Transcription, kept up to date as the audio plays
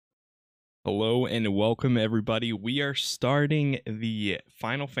Hello and welcome everybody. We are starting the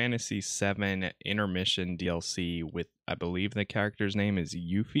Final Fantasy VII Intermission DLC with, I believe the character's name is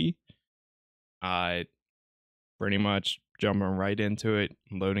Yuffie. Pretty much jumping right into it,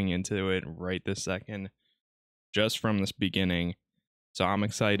 loading into it right this second, just from this beginning. So I'm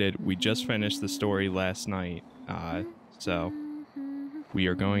excited. We just finished the story last night, so we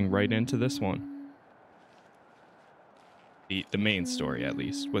are going right into this one. The main story, at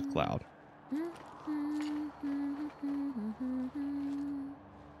least, with Cloud.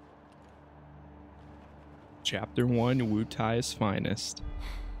 Chapter 1, Wutai's Finest.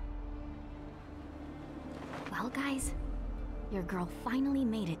 Well, guys, your girl finally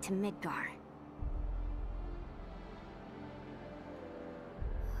made it to Midgar.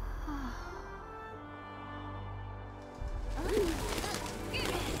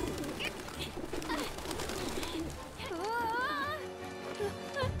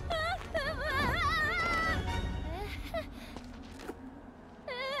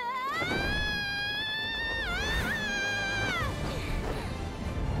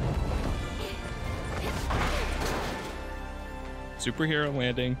 Superhero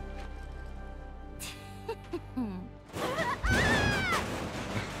landing.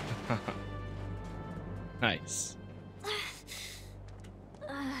 Nice.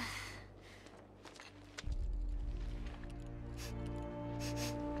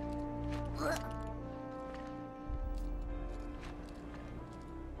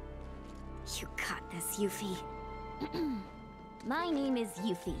 You got this, Yuffie. My name is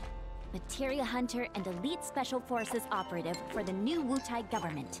Yuffie, Materia Hunter and Elite Special Forces operative for the new Wutai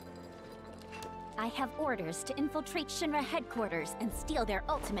government. I have orders to infiltrate Shinra headquarters and steal their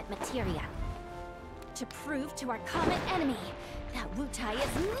ultimate materia. To prove to our common enemy that Wutai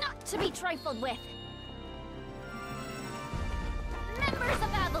is not to be trifled with. Members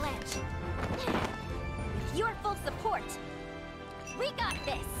of Avalanche! With your full support, we got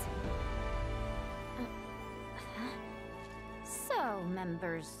this! So,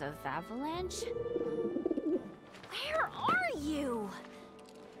 members of Avalanche? Where are you?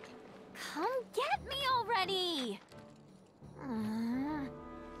 Come get me already!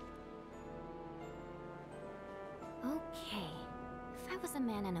 Okay, if I was a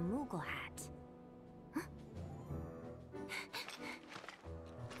man in a Moogle hat... Huh?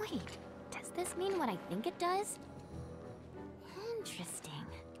 Wait, does this mean what I think it does? Interesting.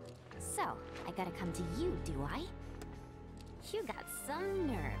 So, I gotta come to you, do I? You got some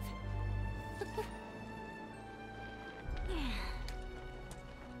nerve.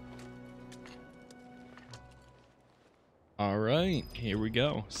 All right, here we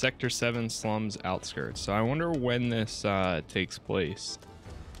go. Sector 7 slums outskirts. So I wonder when this takes place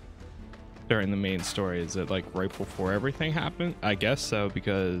during the main story. Is it like right before everything happened? I guess so,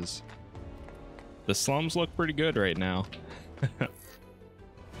 because the slums look pretty good right now.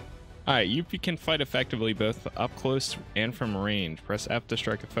 Alright, Yuffie can fight effectively both up close and from range. Press F to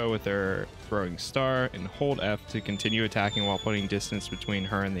strike a foe with her throwing star, and hold F to continue attacking while putting distance between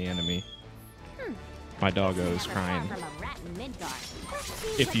her and the enemy. My doggo is crying.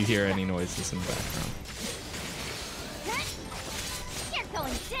 If you hear any noises in the background. You're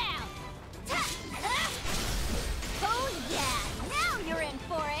going down! Oh yeah! Now you're in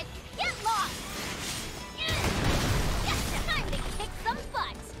for it! Get lost! Time to kick some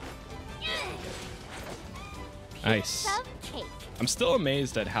butt! Nice. I'm still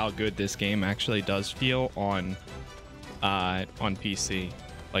amazed at how good this game actually does feel on PC.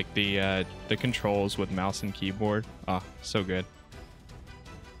 Like the controls with mouse and keyboard. Ah, so good.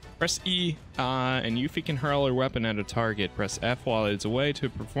 Press E and Yuffie can hurl her weapon at a target. Press F while it's away to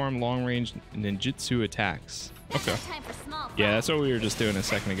perform long-range ninjutsu attacks. Okay. Yeah, that's what we were just doing a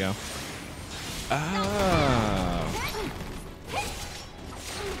second ago. Ah.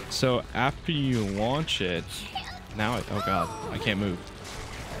 So after you launch it, now oh god, I can't move.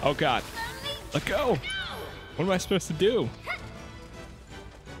 Oh god, let go. What am I supposed to do?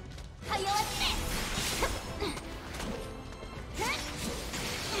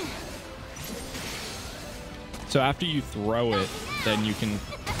 So after you throw it, then you can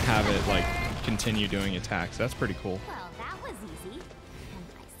have it like continue doing attacks. That's pretty cool. Well, that was easy.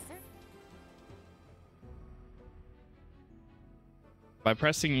 By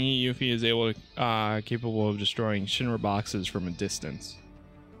pressing E, Yuffie is capable of destroying Shinra boxes from a distance.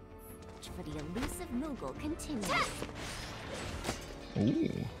 For the elusive Moogle continues.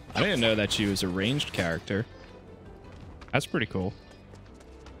 Ooh, I didn't know that she was a ranged character. That's pretty cool.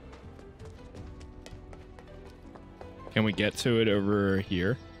 Can we get to it over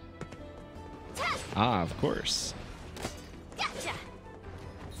here? Ah, of course. Gotcha.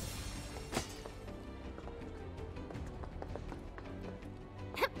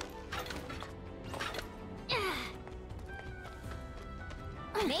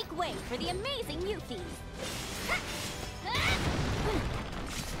 way for the amazing Yuffie.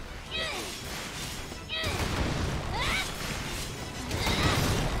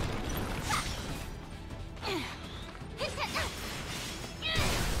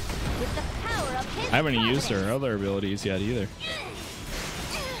 With the power of his I haven't used providence. her other abilities yet either.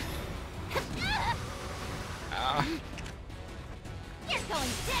 You're going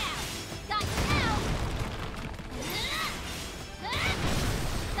down. Got you now.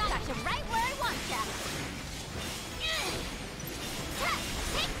 Got you right where I want ya.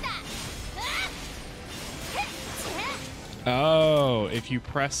 Take that. Oh, if you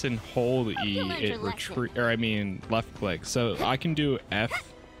press and hold E, you learned it your lesson. retreat, or I mean left click. So I can do F.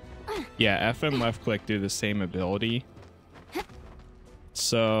 Yeah, F and left click do the same ability.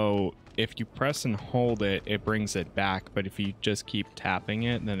 So if you press and hold it, it brings it back. But if you just keep tapping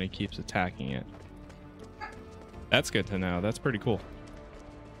it, then it keeps attacking it. That's good to know. That's pretty cool.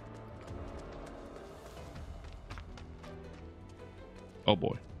 Oh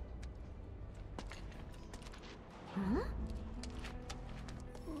boy. Huh?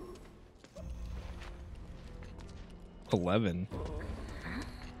 11.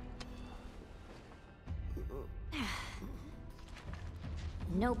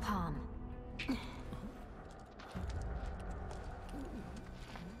 No palm.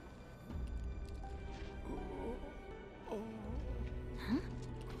 Huh?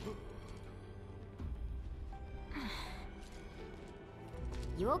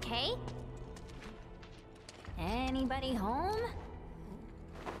 You okay? Anybody home?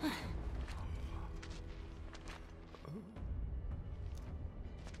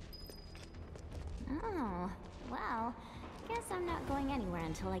 Oh, well, guess I'm not going anywhere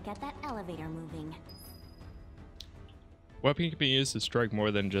until I get that elevator moving. Weapon can be used to strike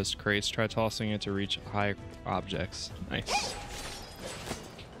more than just crates. Try tossing it to reach high objects. Nice.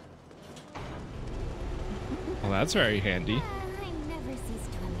 Well, that's very handy. I never cease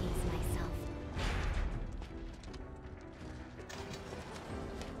to amaze myself.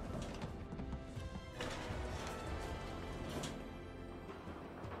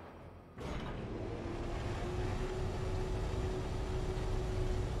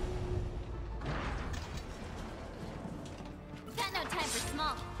 Got no time for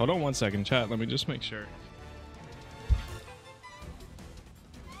small. Hold on one second, chat. Let me just make sure.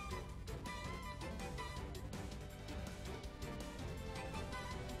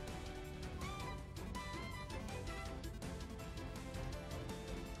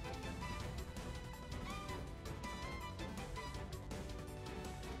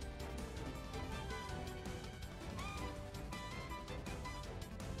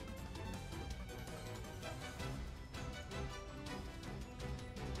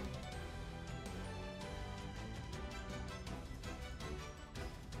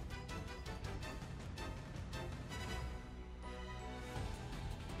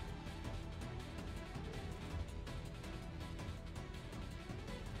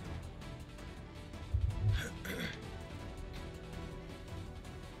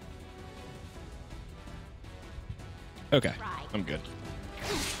 Okay, I'm good.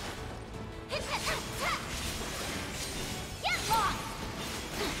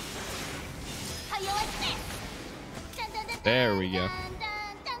 There we go.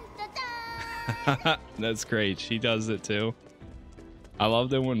 That's great. She does it too. I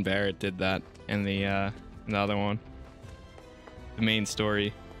loved it when Barrett did that in the other one. The main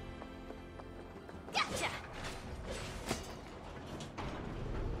story. Gotcha.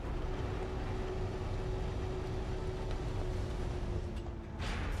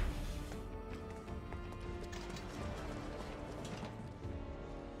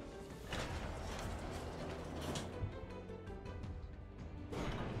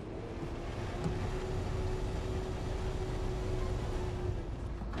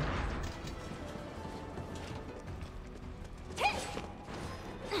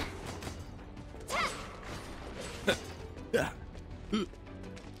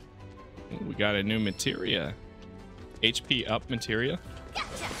 We got a new materia. HP up materia.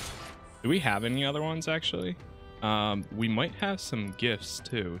 Gotcha. Do we have any other ones actually? We might have some gifts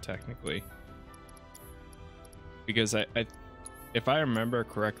too, technically. Because if I remember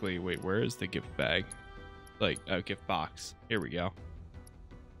correctly, wait, where is the gift bag? Like a gift box. Here we go.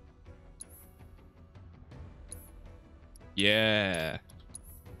 Yeah.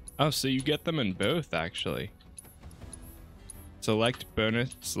 Oh, so you get them in both actually. Select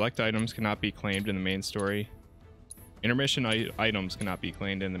items cannot be claimed in the main story. Intermission items cannot be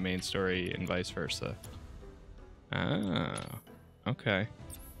claimed in the main story and vice versa. Ah, okay.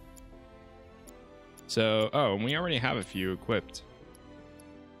 So, oh, and we already have a few equipped.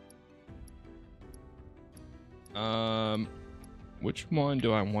 Which one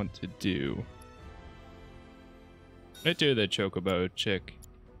do I want to do? Let's do the chocobo chick.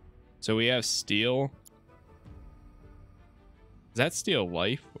 So we have steel. Is that steel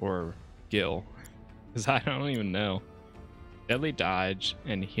life or gil? Because I don't even know. Deadly dodge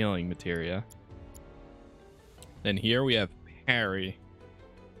and healing materia. Then here we have parry.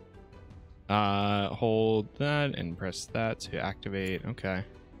 Hold that and press that to activate. Okay.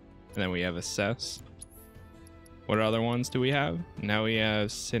 And then we have assess. What other ones do we have? Now we have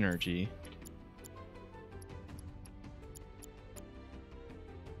synergy.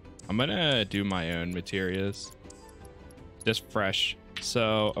 I'm gonna do my own materials. Just fresh.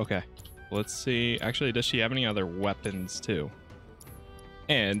 So, okay. Let's see. Actually, does she have any other weapons too?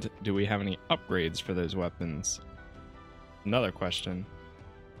 And do we have any upgrades for those weapons? Another question.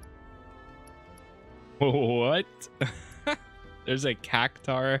 What? There's a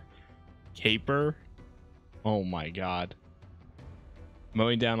cactar caper. Oh my god.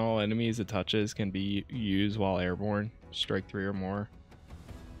 Mowing down all enemies it touches can be used while airborne. Strike 3 or more.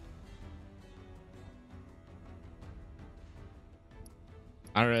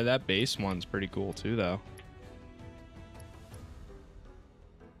 I don't know, that base one's pretty cool too though.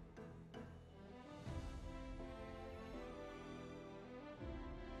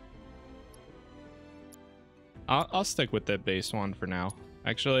 I'll stick with that base one for now.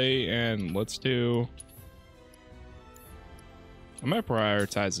 Actually, and let's do... I'm gonna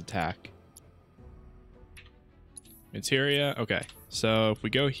prioritize attack. Materia, okay. So if we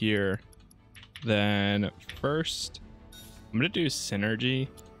go here, then first I'm gonna do synergy.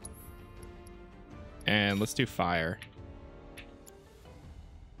 And let's do fire.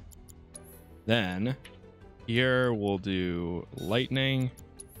 Then here we'll do lightning.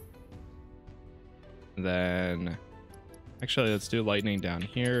 Then actually let's do lightning down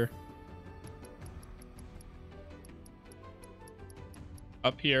here.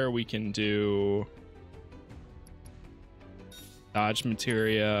 Up here we can do dodge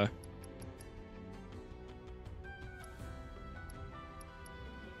materia.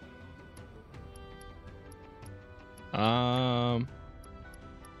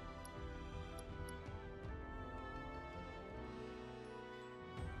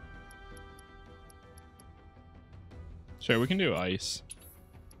 Sure, we can do ice.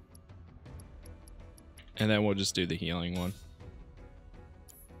 And then we'll just do the healing one.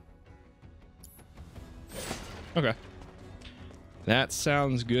 Okay. That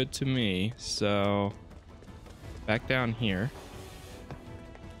sounds good to me. So back down here.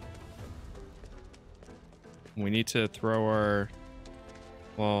 We need to throw our...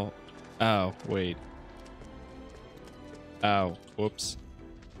 Well... Oh, wait. Oh, whoops.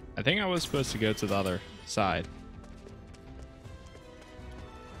 I think I was supposed to go to the other side.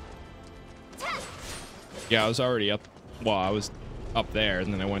 Yeah, I was already up. Well, I was up there,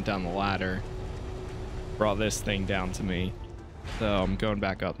 and then I went down the ladder. Brought this thing down to me. So I'm going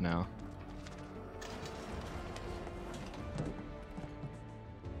back up now.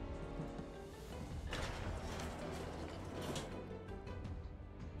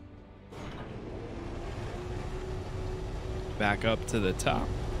 Back up to the top.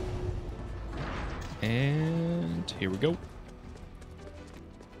 And here we go.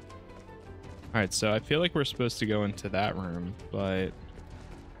 All right, so I feel like we're supposed to go into that room, but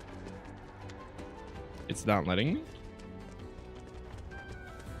it's not letting me.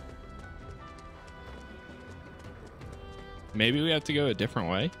 Maybe we have to go a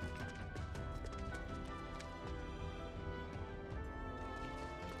different way.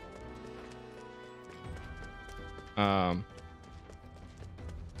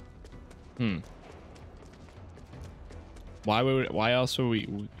 Why else would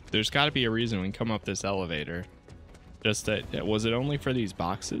we... There's got to be a reason we can come up this elevator. Just that... Was it only for these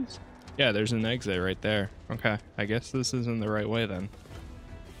boxes? Yeah, there's an exit right there. Okay, I guess this isn't the right way then.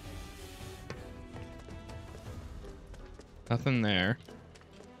 Nothing there.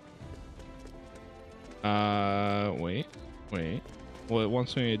 Wait. Well, it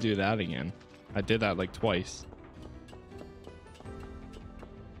wants me to do that again. I did that like twice.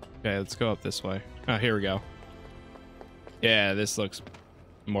 Okay, let's go up this way. Oh, here we go. Yeah, this looks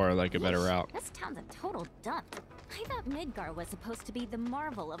more like a better route. This town's a total dump. I thought Midgar was supposed to be the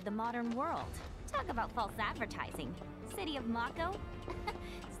marvel of the modern world. Talk about false advertising. City of Mako?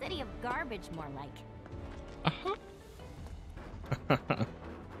 City of garbage, more like. Uh-huh.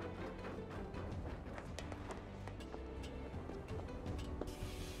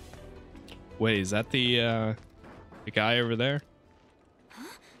 Wait, is that the guy over there? Huh?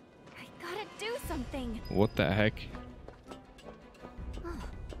 I gotta do something. What the heck? Oh,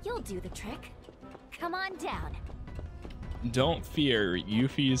 you'll do the trick. Come on down. Don't fear,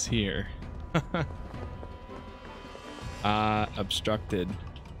 Yuffie's here. Obstructed.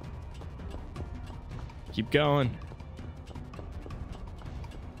 Keep going.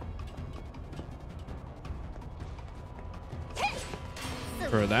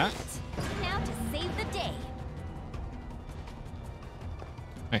 For that. Now to save the day.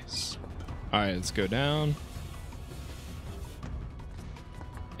 Nice. All right, let's go down.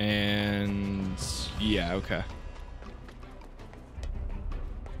 And yeah, okay.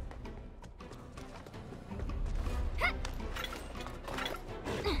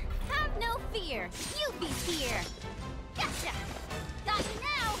 Have no fear. Yuffie's here. Gotcha. Got you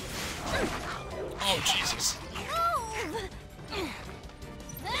now. Oh, Jesus. Move.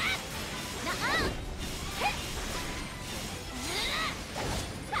 Nuh-uh.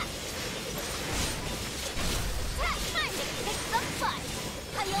 Time to kick some butt.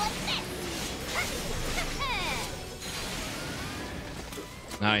 How you like this?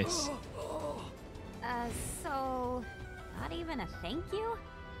 Nice. So, not even a thank you?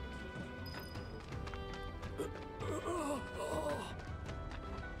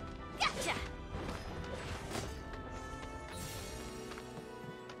 Gotcha!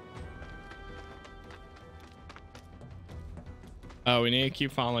 Oh, we need to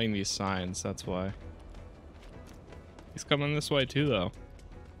keep following these signs, that's why. He's coming this way too, though.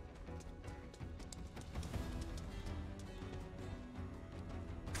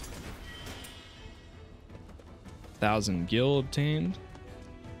 Thousand gil obtained.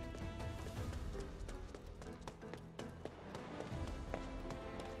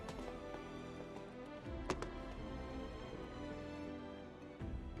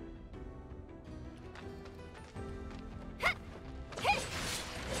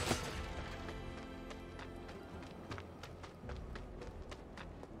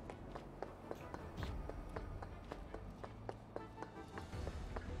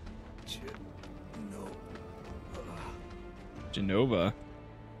 Genova.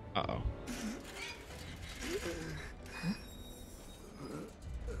 Uh-oh.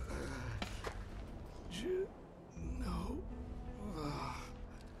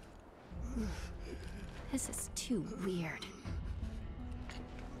 This is too weird.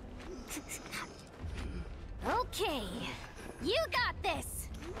 Okay, you got this.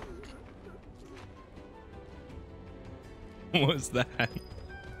 What was that?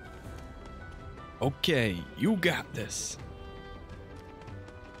 Okay, you got this.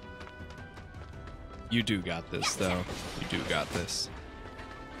 You do got this, though. You do got this.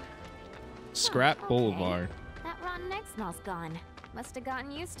 Scrap Okay. Boulevard. That rotten egg smell's gone. Must have gotten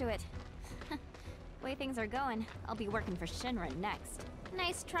used to it. Way things are going, I'll be working for Shinra next.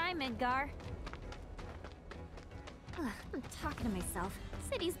 Nice try, Midgar. Ugh, I'm talking to myself.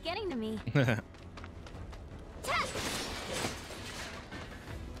 City's getting to me.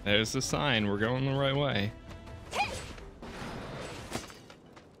 There's the sign. We're going the right way.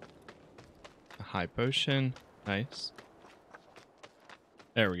 A high potion. Nice.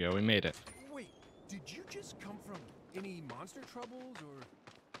 There we go. We made it. Wait, did you just come from any monster troubles or?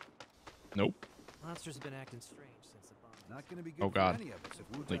 Nope. Monsters have been acting strange since the bomb. Not gonna be good Oh god. for any of us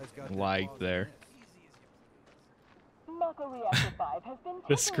if Wu-Tai's Like got their lagged claws there. in this. Mako Reactor 5 has been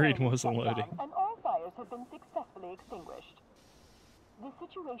The screen temporarily wasn't shut down, loading. and all fires have been successfully extinguished. The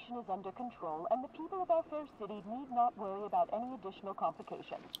situation is under control, and the people of our fair city need not worry about any additional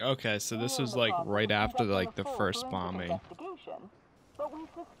complications. Okay, so this We are was in the like process right of after conducting like a the full first forensic bombing. investigation, but we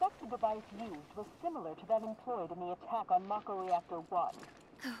suspect the device used was similar to that employed in the attack on Mako Reactor 1.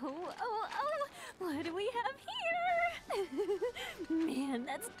 Oh, what do we have here? Man,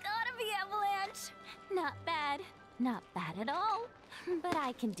 that's gotta be Avalanche. Not bad. Not bad at all. But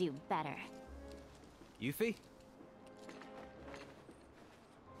I can do better. Yuffie?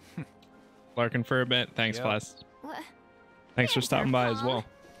 Larkin for a bit. Thanks, Yeah. class. What? Thanks for Answer, stopping by as Mom. well.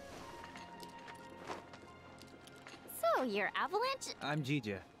 So, you're Avalanche? I'm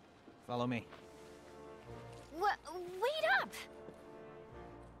Jija. Follow me. What? Wait up!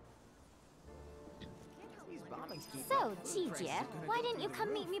 So, Jija, why didn't you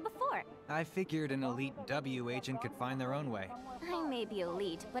come meet me before? I figured an elite W agent could find their own way. I may be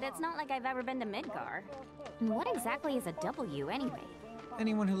elite, but it's not like I've ever been to Midgar. And what exactly is a W, anyway?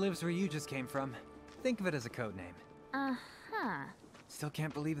 Anyone who lives where you just came from. Think of it as a code name. Uh-huh. Still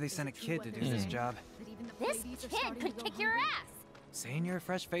can't believe they sent a kid to do this job. This kid could kick your ass! Saying you're a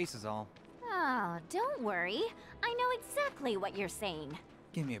fresh face is all. Oh, don't worry. I know exactly what you're saying.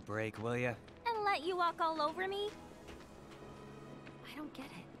 Give me a break, will ya? And let you walk all over me? I don't get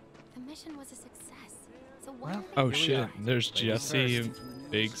it. The mission was a success. So why don't Oh Here we shit, are. there's Ladies Jesse,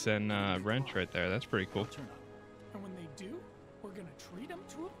 first. Biggs, and Wrench right there. That's pretty cool. And when they do, we're gonna treat them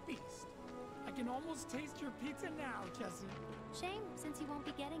to a feast. I can almost taste your pizza now, Jesse. Shame, since you won't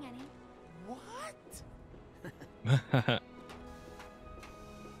be getting any. What?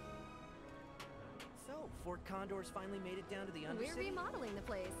 So, Fort Condor's finally made it down to the We're Undercity? remodeling the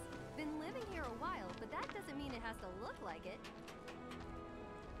place. Been living here a while, but that doesn't mean it has to look like it.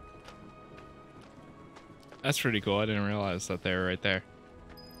 That's pretty cool. I didn't realize that they were right there.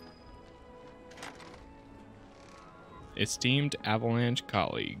 Esteemed Avalanche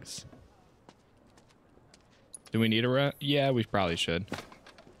colleagues. Do we need a Yeah, we probably should.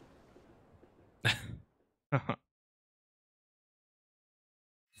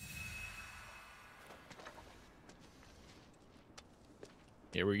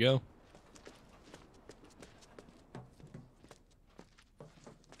 Here we go.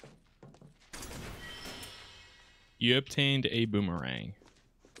 You obtained a boomerang.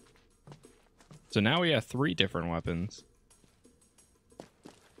 So now we have 3 different weapons.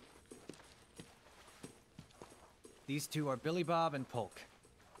 These two are Billy Bob and Polk.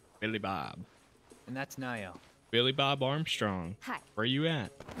 Billy Bob. And that's Nio. Billy Bob Armstrong. Hi, Where you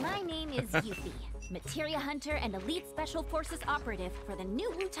at? my name is Yuffie, materia hunter and elite special forces operative for the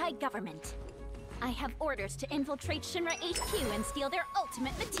new Wutai government. I have orders to infiltrate Shinra HQ and steal their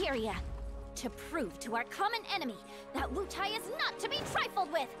ultimate materia. To prove to our common enemy that Wutai is not to be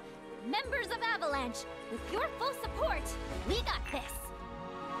trifled with. Members of Avalanche, with your full support, we got this.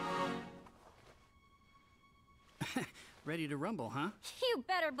 Ready to rumble, huh? You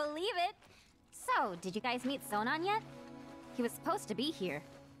better believe it. So, did you guys meet Sonon yet? He was supposed to be here.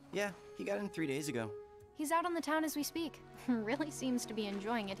 Yeah, he got in 3 days ago. He's out on the town as we speak. Really seems to be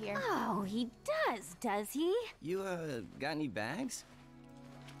enjoying it here. Oh, he does he? You, got any bags?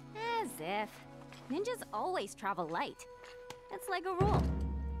 As if. Ninjas always travel light. It's like a rule.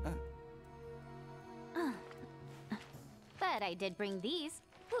 But I did bring these,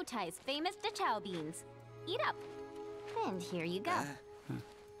 Wutai's famous Dachau beans. Eat up. And here you go.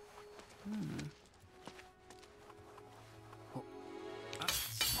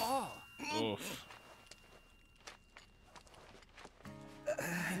 Oof.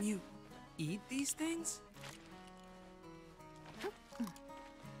 Can you eat these things?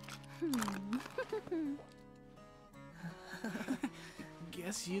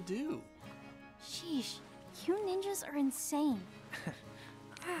 Guess you do. Sheesh, you ninjas are insane.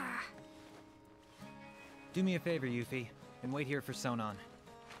 Do me a favor, Yuffie, and wait here for Sonon.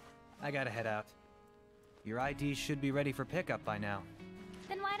 I gotta head out. Your ID should be ready for pickup by now.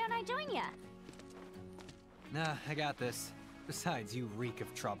 Then why don't I join ya? Nah, I got this. Besides, you reek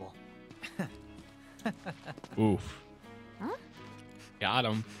of trouble. Oof. Huh? Got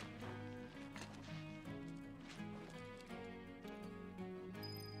him.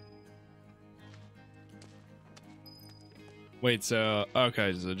 Wait, so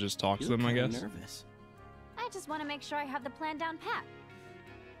okay, so just talk to them, I guess. Nervous. I just want to make sure I have the plan down pat.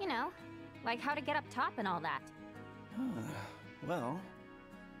 You know, like how to get up top and all that. Well,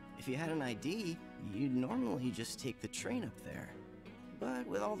 if you had an ID, you'd normally just take the train up there. But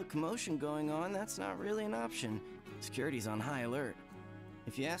with all the commotion going on, that's not really an option. Security's on high alert.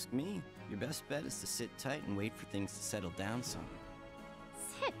 If you ask me, your best bet is to sit tight and wait for things to settle down some.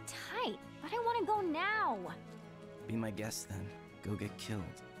 Sit tight, but I want to go now. Be my guest then. Go get killed.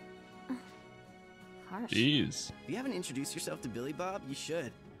 Harsh. Jeez. If you haven't introduced yourself to Billy Bob, you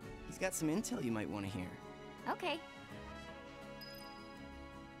should. He's got some intel you might want to hear. Okay.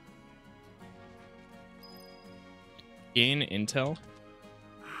 Gain intel.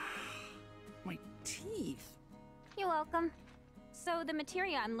 My teeth. You're welcome. So the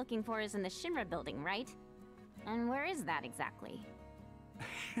materia I'm looking for is in the Shinra building, right? And where is that exactly?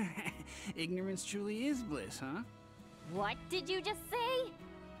 Ignorance truly is bliss, huh? What did you just say?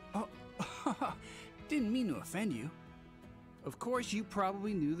 Oh, didn't mean to offend you. Of course, you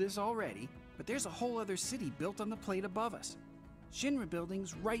probably knew this already, but there's a whole other city built on the plate above us. Shinra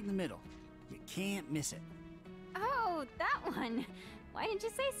building's right in the middle. You can't miss it. Oh, that one. Why didn't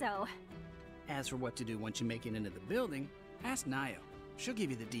you say so? As for what to do once you make it into the building, ask Nio. She'll give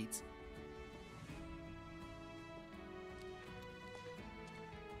you the deets.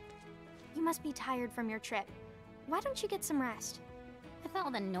 You must be tired from your trip. Why don't you get some rest? With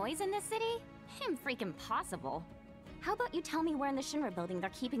all the noise in this city? Impossible. How about you tell me where in the Shinra building they're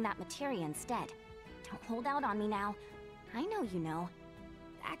keeping that materia instead? Don't hold out on me now. I know you know.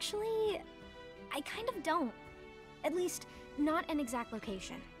 Actually, I kind of don't. At least, not an exact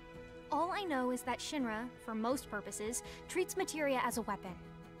location. All I know is that Shinra, for most purposes, treats materia as a weapon.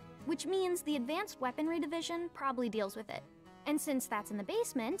 which means the Advanced Weaponry Division probably deals with it. And since that's in the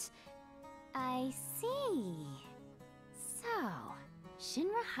basement... I see. So,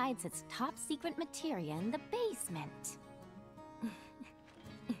 Shinra hides its top secret materia in the basement.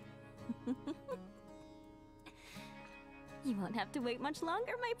 You won't have to wait much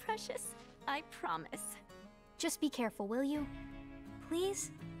longer, my precious. I promise. Just be careful, will you?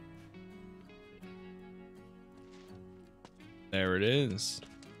 Please? There it is.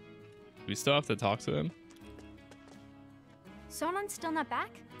 Do we still have to talk to them? Sonon's still not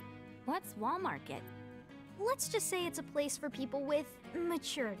back? What's Wall Market? Let's just say it's a place for people with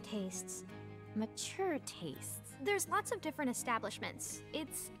mature tastes. Mature tastes? There's lots of different establishments.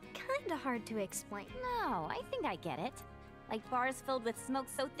 It's kinda hard to explain. No, I think I get it. Like bars filled with smoke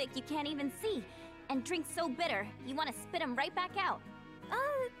so thick you can't even see, and drinks so bitter you want to spit them right back out.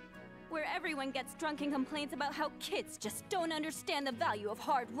 Where everyone gets drunk and complains about how kids just don't understand the value of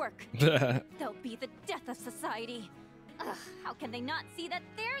hard work. They'll be the death of society. Ugh, how can they not see that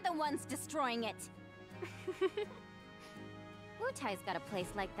they're the ones destroying it? Wutai's got a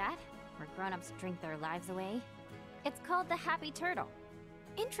place like that, where grown-ups drink their lives away. It's called the Happy Turtle.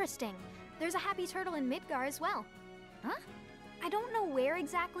 Interesting. There's a Happy Turtle in Midgar as well. Huh? I don't know where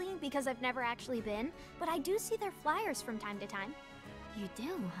exactly, because I've never actually been, but I do see their flyers from time to time. You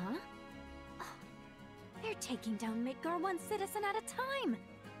do, huh? Oh, they're taking down Midgar one citizen at a time.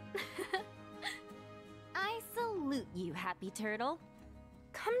 I salute you, Happy Turtle.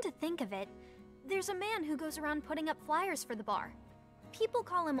 Come to think of it, there's a man who goes around putting up flyers for the bar. People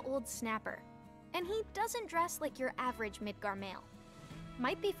call him Old Snapper, and he doesn't dress like your average Midgar male.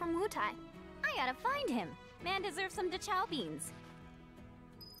 Might be from Wutai. I gotta find him. Man deserves some Dachau beans.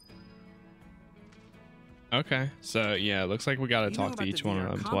 Okay, so yeah, it looks like we gotta talk to each one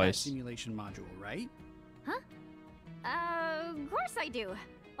of them twice. Simulation module, right? Huh? Of course I do.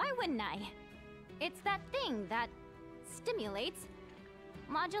 Why wouldn't I? It's that thing that stimulates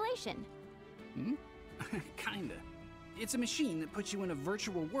modulation. Hmm? Kinda. It's a machine that puts you in a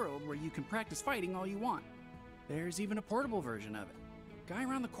virtual world where you can practice fighting all you want. There's even a portable version of it. Guy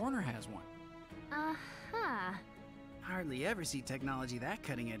around the corner has one. Uh-huh. Hardly ever see technology that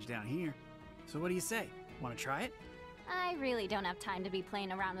cutting edge down here. So what do you say? Want to try it? I really don't have time to be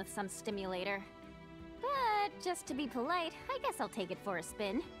playing around with some stimulator. But just to be polite, I guess I'll take it for a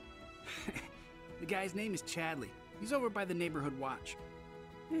spin. The guy's name is Chadley. He's over by the neighborhood watch.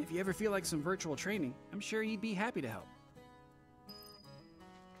 If you ever feel like some virtual training, I'm sure he'd be happy to help.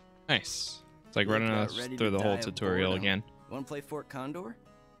 Nice. It's like running us through the whole tutorial again. Want to play Fort Condor?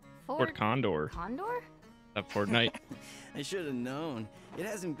 Fort Condor. Condor? That Fortnite. I should have known. It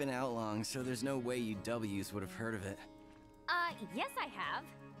hasn't been out long, so there's no way you W's would have heard of it. Yes I have.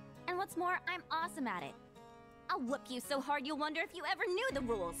 And what's more, I'm awesome at it. I'll whoop you so hard you'll wonder if you ever knew the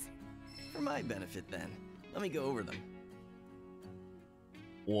rules. For my benefit, then. Let me go over them.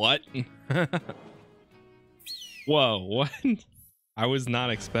 What? Whoa, what? I was not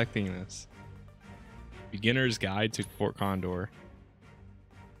expecting this. Beginner's Guide to Fort Condor.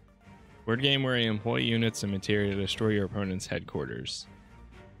 Word game where you employ units and materia to destroy your opponent's headquarters.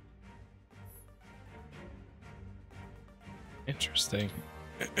 Interesting.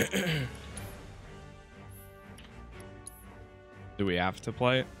 Do we have to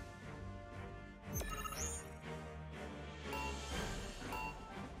play it?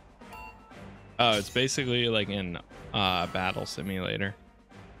 Oh, it's basically like in battle simulator.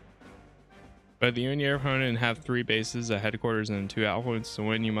 But you and your opponent have 3 bases, a headquarters, and 2 outpoints. To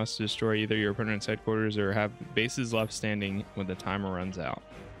win, you must destroy either your opponent's headquarters or have bases left standing when the timer runs out.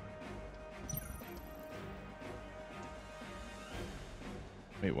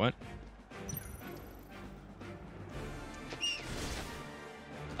 Wait, what?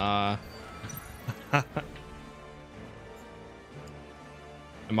 Am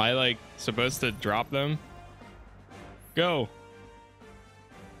I like supposed to drop them? Go.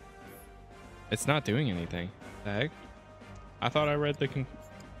 It's not doing anything. The heck? I thought I read the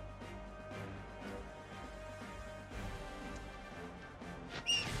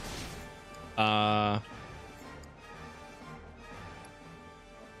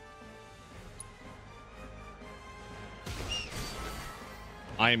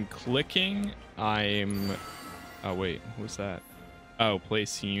I'm clicking. Oh wait, what's that? Oh,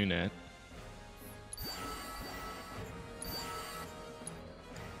 place unit.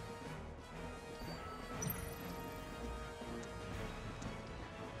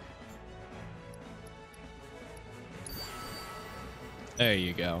 There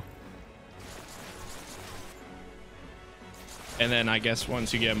you go. And then I guess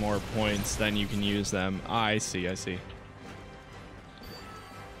once you get more points, then you can use them. Ah, I see, I see.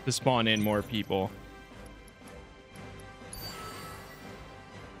 to spawn in more people.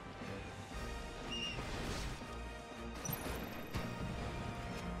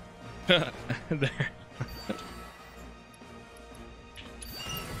 There.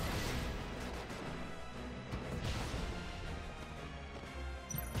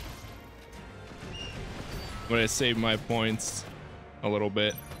 I'm gonna save my points a little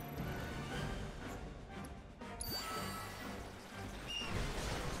bit.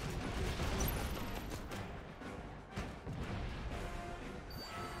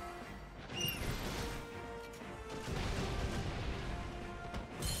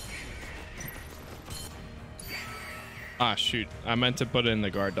 Ah, shoot. I meant to put in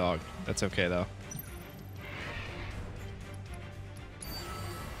the guard dog. That's okay, though.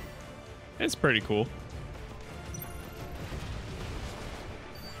 It's pretty cool.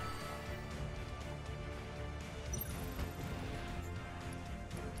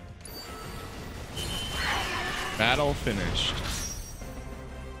 Battle finished.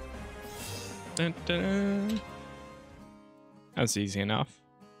 Dun, dun. That's easy enough.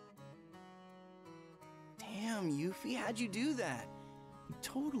 Damn, Yuffie, how'd you do that? You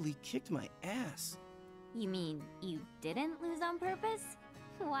totally kicked my ass. You mean you didn't lose on purpose?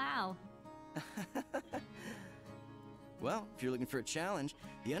 Wow. Well, if you're looking for a challenge,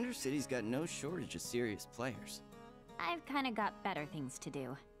 the Undercity's got no shortage of serious players. I've kind of got better things to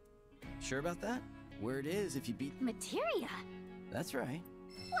do. Sure about that? Word is, if you beat... Materia? That's right.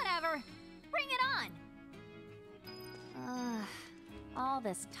 Whatever. Bring it on! All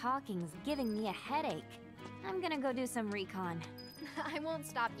this talking's giving me a headache. I'm gonna go do some recon. I won't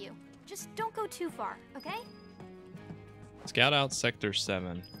stop you. Just don't go too far, okay? Scout out Sector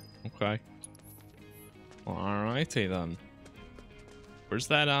 7. Okay. Well, alrighty then. Where's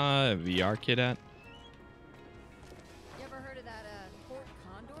that VR kid at? You ever heard of that Fort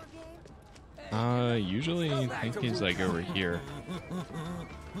Condor game? Usually I think he's like over here.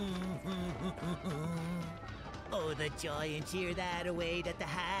 Oh, the joy and cheer that await at the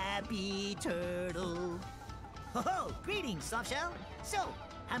Happy Turtle. Ho ho! Greetings, Softshell. So,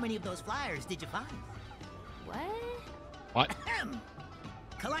 how many of those flyers did you find? What? What? Ahem.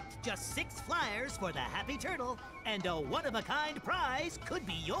 Collect just 6 flyers for the Happy Turtle, and a one-of-a-kind prize could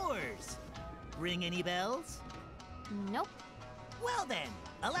be yours. Ring any bells? Nope. Well then,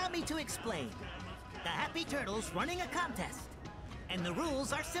 allow me to explain. The Happy Turtle's running a contest. And the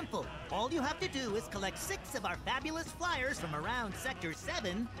rules are simple. All you have to do is collect 6 of our fabulous flyers from around Sector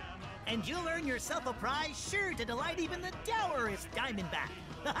 7, and you'll earn yourself a prize sure to delight even the dourest Diamondback.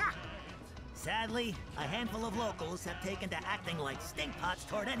 Ha-ha! Sadly, a handful of locals have taken to acting like stinkpots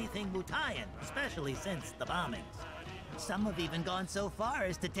toward anything Mutayan, especially since the bombings. Some have even gone so far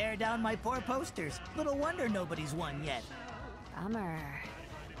as to tear down my poor posters. Little wonder nobody's won yet. Bummer.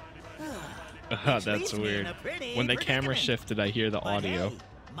 That's weird. When the camera shifted, I hear the audio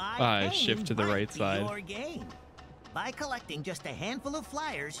shift to the right side. Your game. By collecting just a handful of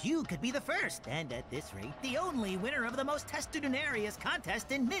flyers, you could be the first, and at this rate, the only winner of the most testudinarious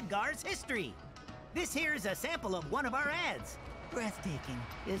contest in Midgar's history. This here's a sample of one of our ads. Breathtaking,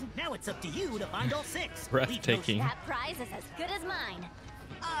 isn't it? Now it's up to you to find all 6. Breathtaking. That prize is as good as mine.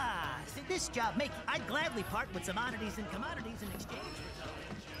 Ah, see, this job I'd gladly part with some oddities and commodities in exchange for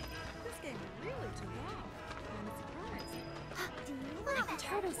This game really took off. My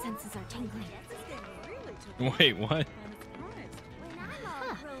turtle senses are tingling. This game really took off. Wait, what? I'm surprised. When I'm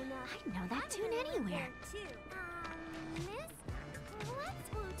all grown up, I'd know that tune anywhere. Miss? What's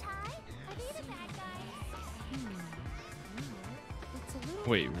Wutai? Are they the bad guys? It's a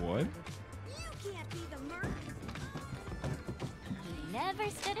little... Wait, what? You can't be the merc. You never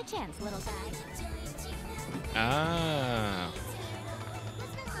stood a chance, little guy. Ah.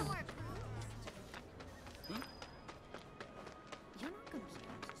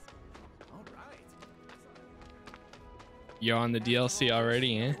 You on the DLC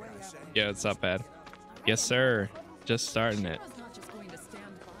already, eh? Yeah, what's up, Ed? Yes, sir. Just starting it.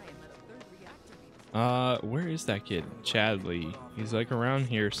 Where is that kid? Chadley. He's like around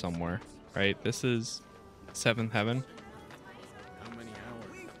here somewhere, right? This is 7th Heaven.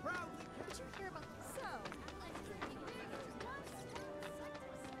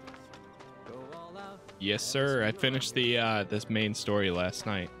 Yes, sir. I finished the this main story last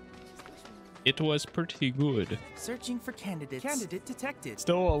night. It was pretty good. Searching for candidates. Candidate detected.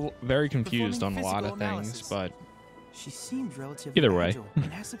 Still very confused on a lot of things, but she seemed relatively either way. agile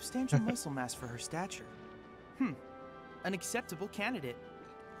and has substantial muscle mass for her stature. An acceptable candidate.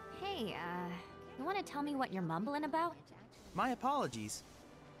 Hey, you want to tell me what you're mumbling about? My apologies.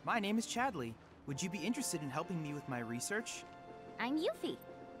 My name is Chadley. Would you be interested in helping me with my research? I'm Yuffie.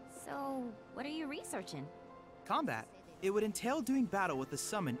 So, what are you researching? Combat. It would entail doing battle with a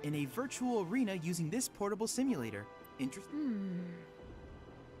summon in a virtual arena using this portable simulator. Interesting?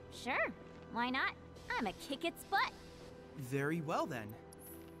 Sure, why not? I'm a kick its butt. Very well then.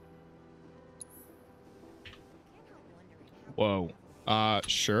 Whoa.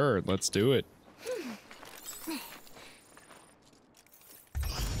 Sure, let's do it.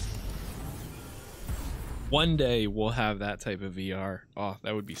 One day we'll have that type of VR. Oh,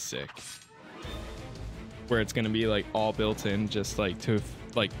 that would be sick. Where it's gonna be like all built in, just like to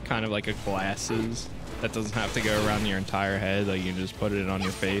like kind of like a glasses that doesn't have to go around your entire head. Like you can just put it on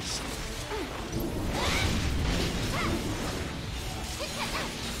your face.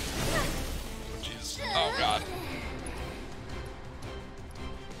 Jeez. Oh god.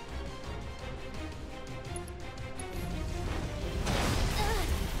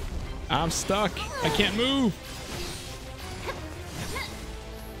 I'm stuck. I can't move.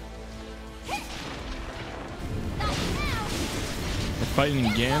 We're fighting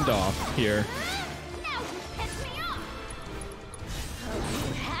Gandalf here.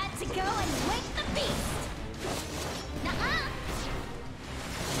 You had to go and wake the beast. Nuh-uh.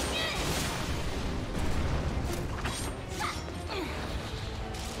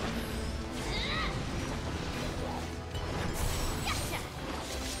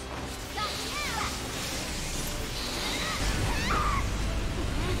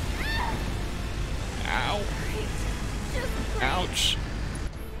 Ow. Ouch.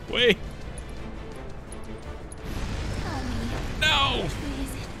 Wait. No.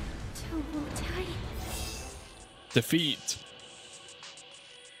 Defeat.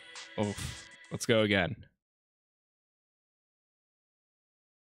 Oh, let's go again.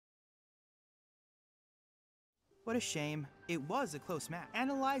 What a shame. It was a close match.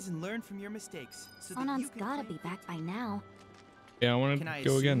 Analyze and learn from your mistakes. So that you Sonon's can gotta play- be back by now. Yeah, I want Can to I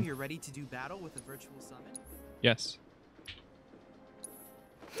go assume again. you're ready to do battle with a virtual summon? Yes.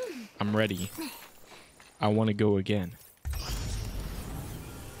 I'm ready. I want to go again.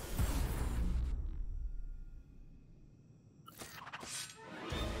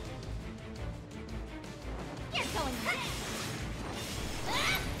 You're going back.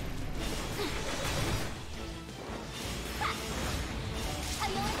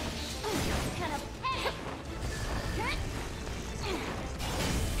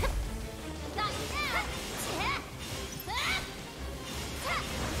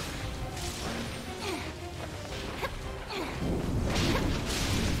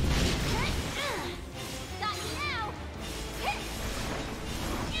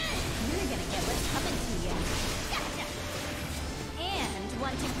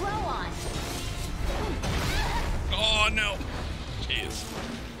 Oh no. Jeez.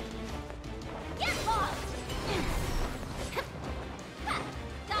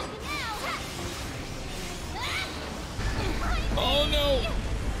 Oh no.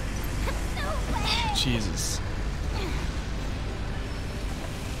 Jesus.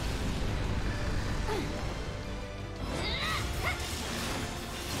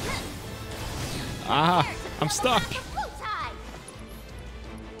 Ah, I'm stuck. Might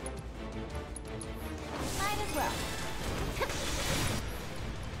as well.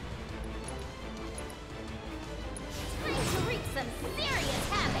 Time to wreak some serious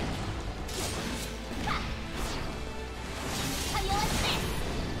havoc. How you like this?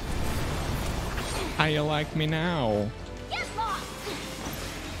 How you like me now? Get lost!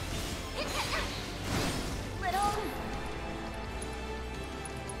 Little...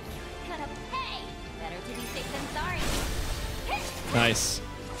 Gonna pay! Better to be safe than sorry. Nice.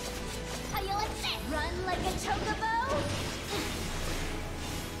 How you like this? Run like a chocobo?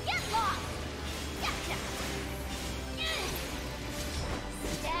 Get lost! Gotcha!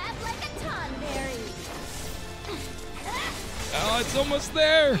 Stab like a tonberry! Oh, it's almost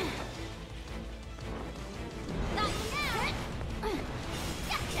there. Got you now!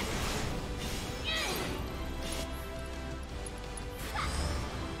 Gotcha!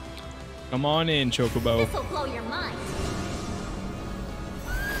 Come on in, Chocobo. This'll blow your mind!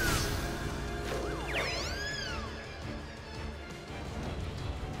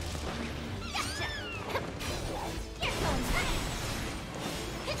 Gotcha! Here goes that!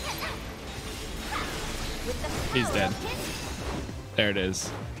 With the He's power dead. of his- There it is.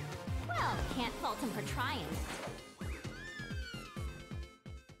 Well, can't fault him for trying.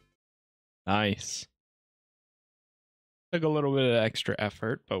 Nice. Took a little bit of extra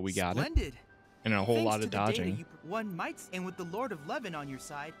effort, but we got it. Splendid. And a whole Thanks lot to of the data dodging. one might, and with the Lord of Levin on your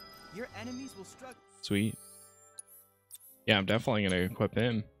side, your enemies will struggle. Sweet. Yeah, I'm definitely going to equip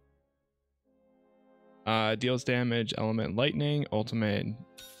him. Deals damage, element lightning, ultimate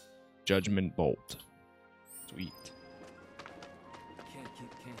Judgment Bolt. Sweet. Can't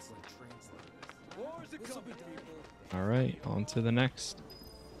keep canceling trains like this. Wars are coming, people. All right, on to the next.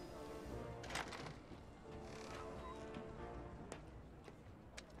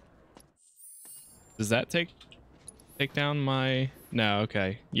 Does that take down my... No,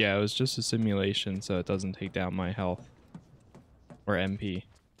 okay. Yeah, it was just a simulation, so it doesn't take down my health or MP.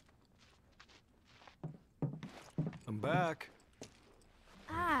 I'm back.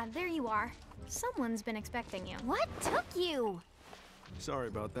 Ah, there you are. Someone's been expecting you. What took you? Sorry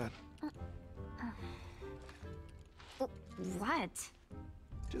about that. What?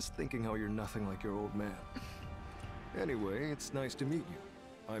 Just thinking how you're nothing like your old man. Anyway, it's nice to meet you.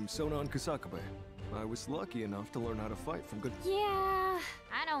 I'm Sonan Kusakabe. I was lucky enough to learn how to fight from good... Yeah,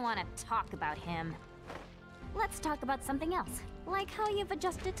 I don't want to talk about him. Let's talk about something else, like how you've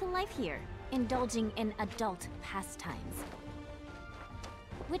adjusted to life here, indulging in adult pastimes.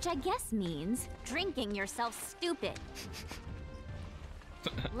 Which I guess means drinking yourself stupid.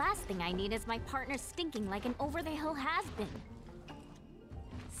 Last thing I need is my partner stinking like an over-the-hill has-been.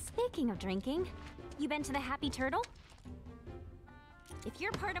 Speaking of drinking, you been to the Happy Turtle? If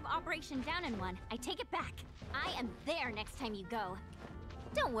you're part of Operation Down in One, I take it back. I am there next time you go.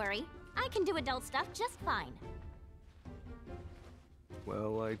 Don't worry, I can do adult stuff just fine.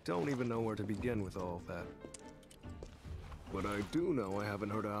 Well, I don't even know where to begin with all of that. But I do know I haven't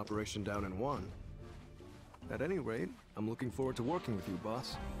heard of Operation Down in One. At any rate, I'm looking forward to working with you,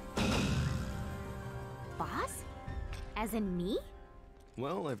 boss. Boss? As in me?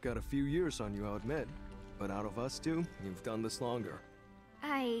 Well, I've got a few years on you, I'll admit. But out of us two, you've done this longer.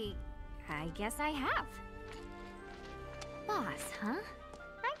 I guess I have. Boss, huh?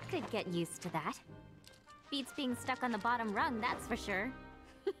 I could get used to that. Beats being stuck on the bottom rung, that's for sure.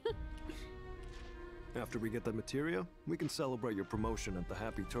 After we get the materia, we can celebrate your promotion at the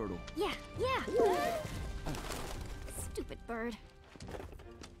Happy Turtle. Yeah. Stupid bird.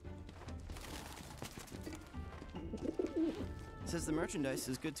 Says the merchandise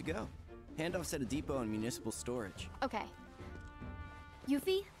is good to go. Handoffs at a depot and municipal storage. Okay.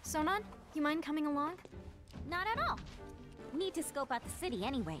 Yuffie, Sonan, you mind coming along? Not at all. Need to scope out the city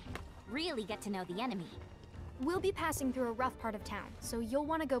anyway. Really get to know the enemy. We'll be passing through a rough part of town, so you'll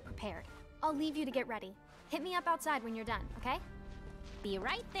want to go prepared. I'll leave you to get ready. Hit me up outside when you're done, okay? Be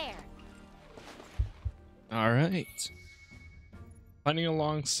right there. All right. Fighting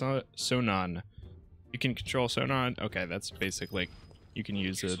along Sonan. You can control Sonan. Okay, that's basically you can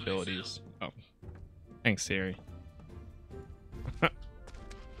use the abilities. Oh, thanks, Siri.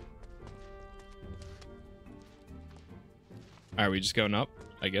 Are we just going up?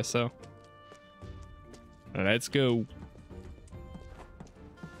 I guess so. Let's go.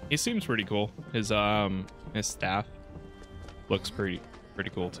 He seems pretty cool. His staff looks pretty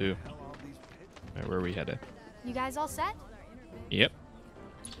cool too. Alright, where are we headed? You guys all set? Yep.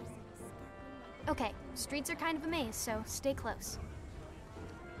 Okay, streets are kind of a maze, so stay close.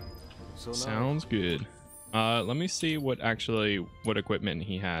 Sounds good. Let me see what equipment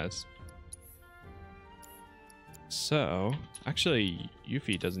he has. So, actually,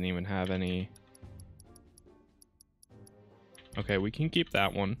 Yuffie doesn't even have any. Okay, we can keep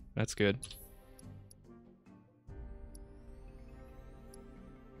that one. That's good.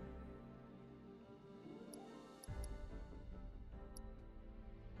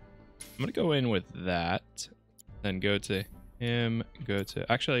 I'm gonna go in with that, then go to him,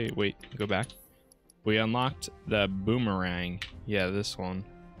 actually, wait, go back. We unlocked the boomerang. Yeah, this one.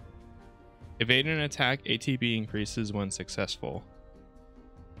 Evade an attack, ATB increases when successful.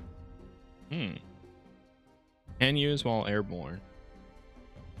 Can use while airborne.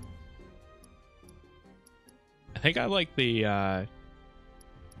 I think I like the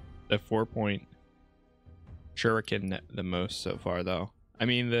 4-point shuriken the most so far, though. I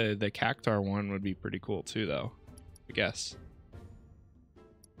mean, the cactar one would be pretty cool too, though, I guess.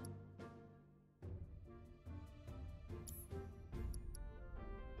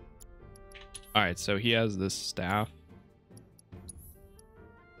 All right, so he has this staff,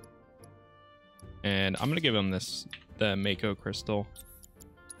 and I'm gonna give him the Mako crystal.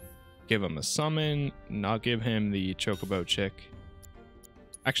 Give him a summon, not give him the chocobo chick.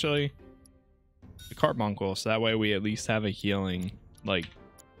 Actually, the carbuncle, so that way we at least have a healing, like,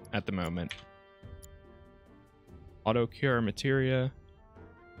 at the moment. Auto cure materia.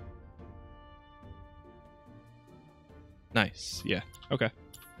 Nice, yeah, okay.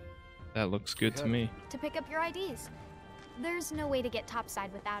 That looks good to me. To pick up your IDs. There's no way to get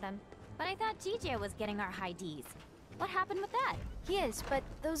topside without him. But I thought DJ was getting our high Ds. What happened with that? He is, but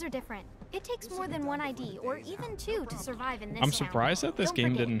those are different. It takes more than one ID, or even two, to survive in this I'm town. surprised that this Don't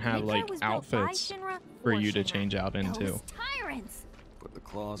game forget, didn't have Midgar like was built by outfits Shinra for for you to Shinra. change out into. Those tyrants! Put the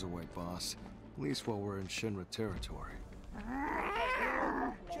claws away, boss. At least while we're in Shinra territory.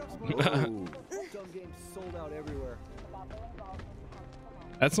 Some games sold out everywhere.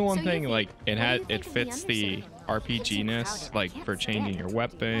 That's the one So thing, you like think- what do you it think of the fits the RPG-ness, like for changing your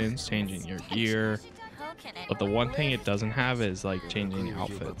weapons, changing your gear. But the one thing it doesn't have is like changing Agree with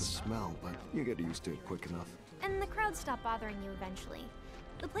you about the outfits. smell, but you get used to it quick enough. And the crowd stop bothering you eventually.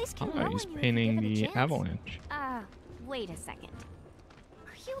 The place can Oh, grow he's on you if painting you give it a the chance. avalanche. Wait a second.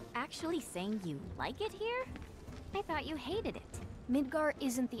 Are you actually saying you like it here? I thought you hated it. Midgar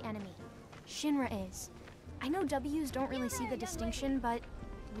isn't the enemy. Shinra is. I know W's don't really see the distinction, but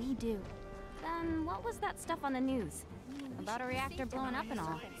we do. Then what was that stuff on the news? About a reactor blowing up and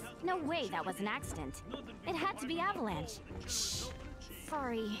all. No way that was an accident. It had to be Avalanche. Shh.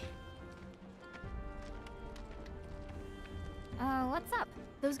 Sorry. What's up?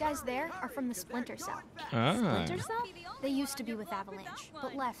 Those guys there are from the Splinter Cell. Ah. Splinter Cell? They used to be with Avalanche,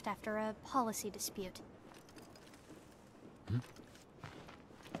 but left after a policy dispute.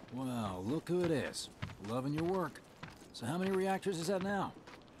 Wow, look who it is. Loving your work. So how many reactors is that now?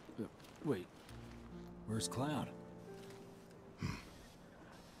 Wait, where's Cloud?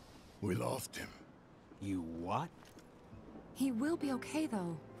 We lost him. You what? He will be okay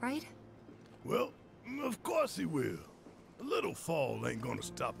though, right? Well, of course he will. A little fall ain't gonna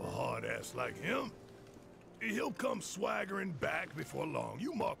stop a hard ass like him. He'll come swaggering back before long,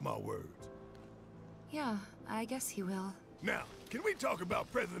 you mark my words. Yeah, I guess he will. Now, can we talk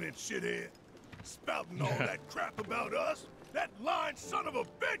about President Shithead? Spouting all that crap about us? That lying son of a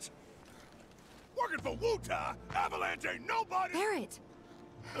bitch? Working for Wutai, Avalanche ain't nobody. Barrett!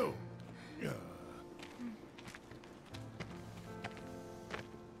 Oh, yeah.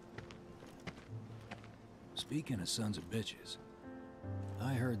 Speaking of sons of bitches,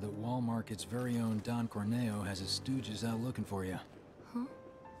 I heard that Wall Market's very own Don Corneo has his stooges out looking for you. Huh?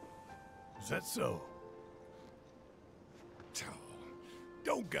 Is that so?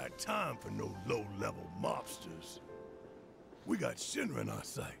 Don't got time for no low-level mobsters. We got Shinra in our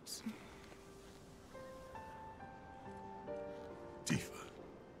sights. Tifa,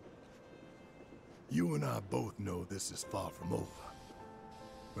 you and I both know this is far from over,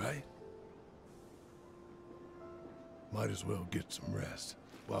 right? Might as well get some rest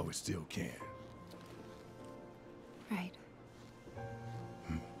while we still can. Right.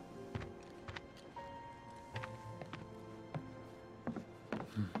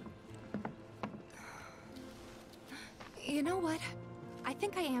 You know what? I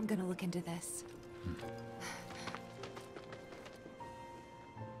think I am gonna look into this.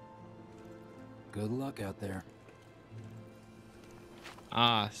 Good luck out there.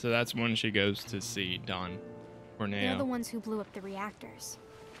 Ah, so that's when she goes to see Don They're the Corneo. ones who blew up the reactors.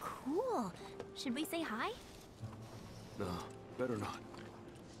 Cool. Should we say hi? No, better not.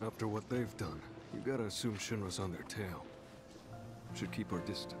 After what they've done, you gotta assume Shinra's on their tail. Should keep our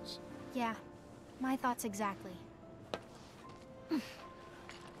distance. Yeah, my thoughts exactly.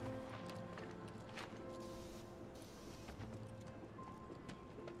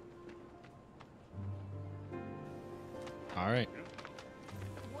 All right.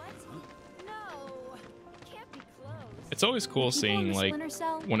 What? No. Can't be close. It's always cool People in seeing the like Splinter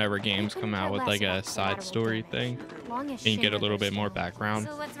Cell, whenever they games couldn't come out care with less like a about side collateral story damage, thing, long as and you get a Shinra little goes bit more down. background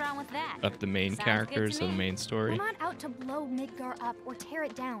So what's wrong with that? of the main Sounds good characters to of the me. main story. We're not out to blow Midgar up or tear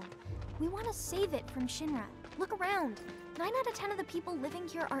it down. We want to save it from Shinra. Look around. 9 out of 10 of the people living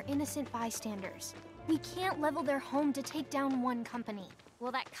here are innocent bystanders. We can't level their home to take down one company.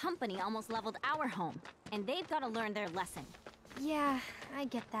 Well, that company almost leveled our home, and they've got to learn their lesson. Yeah, I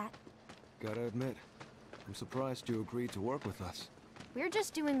get that. Gotta admit, I'm surprised you agreed to work with us. We're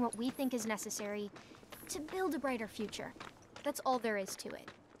just doing what we think is necessary to build a brighter future. That's all there is to it.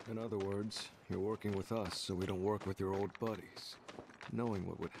 In other words, you're working with us so we don't work with your old buddies, knowing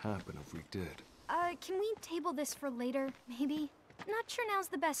what would happen if we did. Can we table this for later, maybe? Not sure now's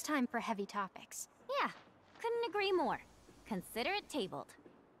the best time for heavy topics. Yeah, couldn't agree more. Consider it tabled.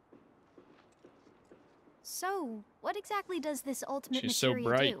 So, what exactly does this ultimate She's so materia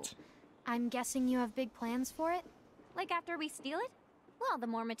bright. do? I'm guessing you have big plans for it? Like after we steal it? Well, the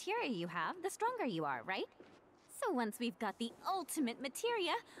more materia you have, the stronger you are, right? So once we've got the ultimate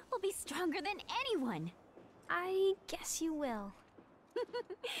materia, we'll be stronger than anyone. I guess you will.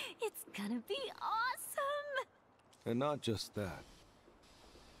 It's gonna be awesome! And not just that.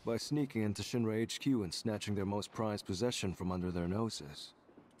 By sneaking into Shinra HQ and snatching their most prized possession from under their noses,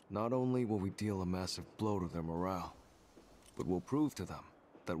 not only will we deal a massive blow to their morale, but we'll prove to them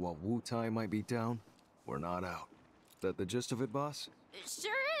That while Wu-Tai might be down, we're not out. That the gist of it, boss? It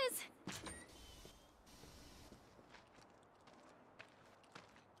sure is.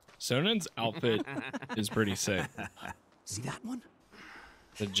 Sonen's outfit is pretty sick. See that one?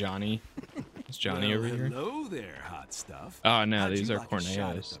 The Johnny. Is Johnny Well, over here? Hello there, hot stuff. Oh no, How'd these you are like a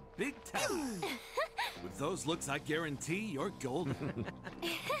shot at Corneos. the big time? With those looks, I guarantee you're golden.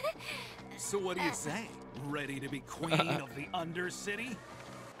 So what do you say? Ready to be queen of the Undercity?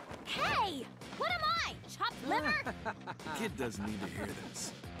 Hey! What am I? Chopped liver? Kid doesn't need to hear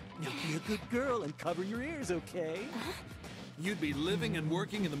this. Now be a good girl and cover your ears, okay? You'd be living and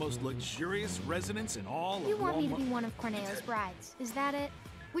working in the most luxurious residence in all You of want me to Walmart. be one of Corneo's brides, is that it?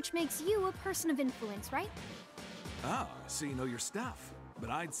 Which makes you a person of influence, right? Oh, so you know your stuff.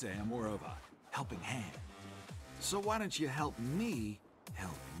 But I'd say I'm more of a helping hand. So why don't you help me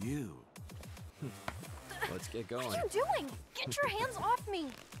help you? Let's get going. What are you doing? Get your hands off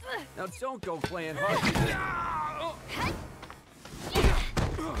me! Now don't go playing hard.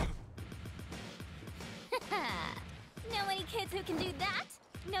 Know any kids who can do that?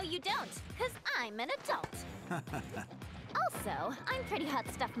 No, you don't, because I'm an adult. Also, I'm pretty hot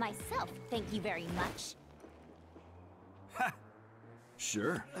stuff myself, thank you very much.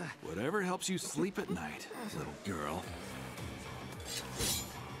 Sure. Whatever helps you sleep at night, little girl.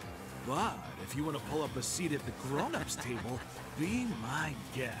 But if you want to pull up a seat at the grown-ups table, be my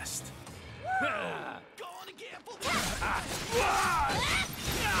guest. How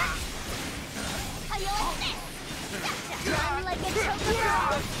you like this? Gotcha! I'm like a chocolate.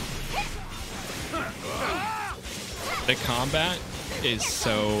 The combat is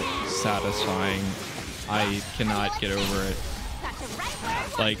so satisfying. I cannot get over it.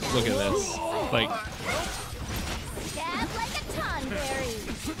 Like, look at this. Like, Stab like a tonberry.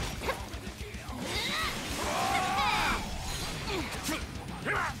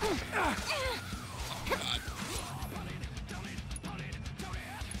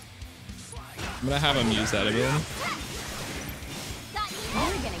 I'm gonna have him use that again. Thought you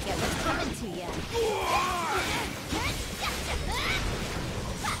were gonna get what's coming to you.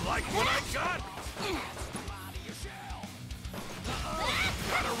 Like what I got?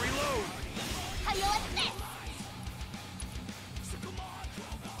 Gotta reload. How you like this?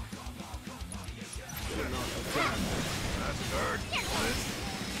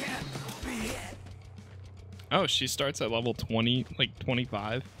 Oh, she starts at level 20, like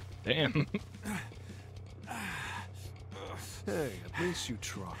 25. Damn. Hey, at least you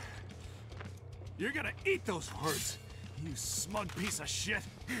tried. You're gonna eat those words, you smug piece of shit.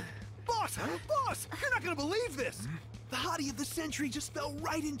 Boss! Boss! You're not gonna believe this! The hottie of the century just fell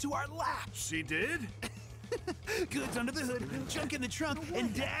right into our lap! She did? Goods under the hood, junk in the trunk,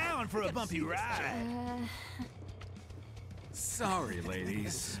 and down for a bumpy ride! Sorry,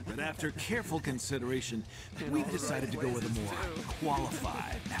 ladies, but after careful consideration, we've decided to go with a more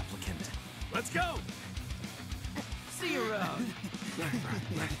qualified applicant. Let's go! See you around!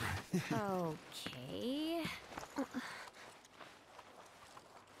 Okay.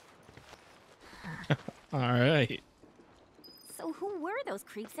 All right. So who were those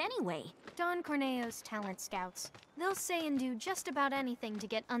creeps anyway? Don Corneo's talent scouts. They'll say and do just about anything to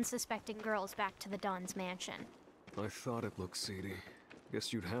get unsuspecting girls back to the Don's mansion. I thought it looked seedy.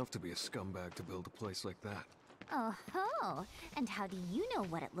 Guess you'd have to be a scumbag to build a place like that. Oh-ho! And how do you know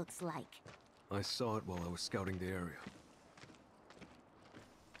what it looks like? I saw it while I was scouting the area.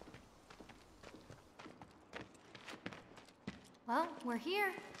 Well, we're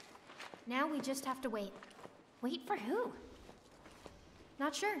here. Now we just have to wait. Wait for who?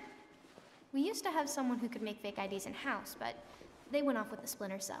 Not sure. We used to have someone who could make fake IDs in-house, but they went off with the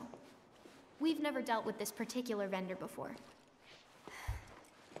Splinter Cell. We've never dealt with this particular vendor before.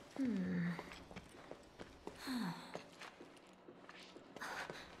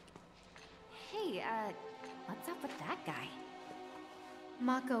 Hey, what's up with that guy?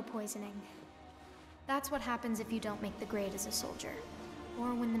 Mako poisoning. That's what happens if you don't make the grade as a soldier.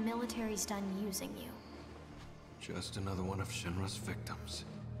 Or when the military's done using you. Just another one of Shinra's victims.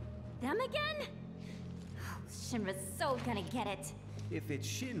 Them again? Oh, Shinra's so gonna get it. If it's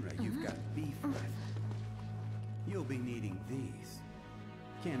Shinra you've got beef with, you'll be needing these.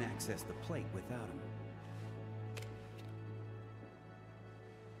 Can't access the plate without them.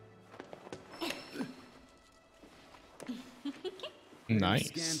 Nice.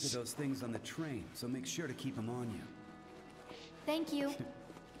 Scans of those things on the train, so make sure to keep them on you. Thank you.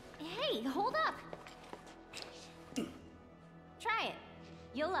 Hey, hold up! Try it.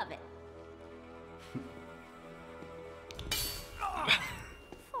 You'll love it.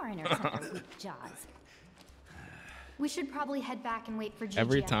 Foreigners have their weak jaws. We should probably head back and wait for Gigi.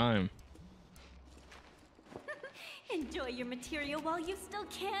 Every time. Enjoy your material while you still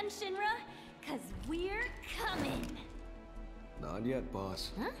can, Shinra, cause we're coming. Not yet, boss.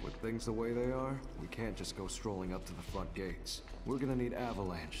 Huh? With things the way they are, we can't just go strolling up to the front gates. We're gonna need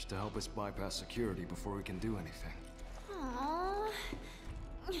Avalanche to help us bypass security before we can do anything. Aww.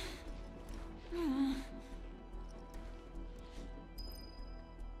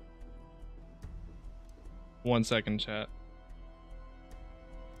 1 second, chat.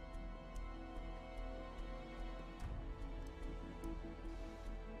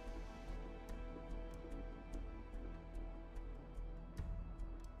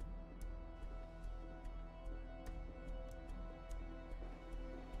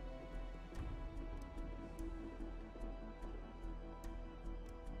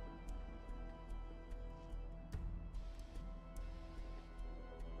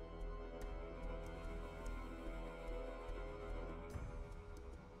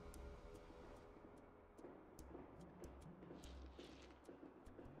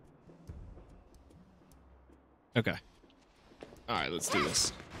 Okay. All right, let's do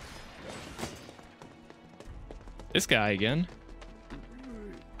this. This guy again.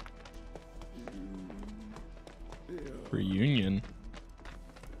 Reunion.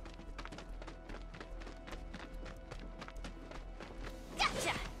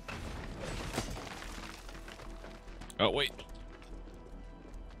 Gotcha. Oh, wait.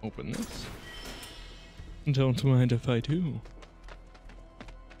 Open this. Don't mind if I do.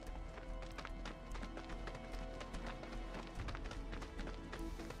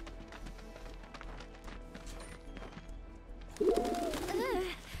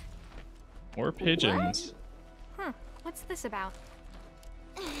 More pigeons. Huh, what's this about?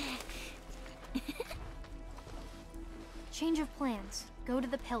 Change of plans. Go to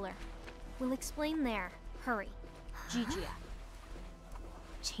the pillar. We'll explain there. Hurry. Gigi.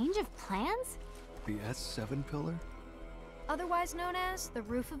 Change of plans? The S7 pillar? Otherwise known as the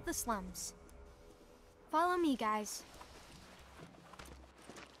roof of the slums. Follow me, guys.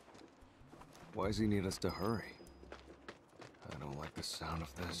 Why does he need us to hurry? I don't like the sound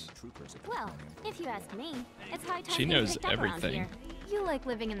of this. Well, if you ask me, it's high time She things knows picked up around everything. here. You like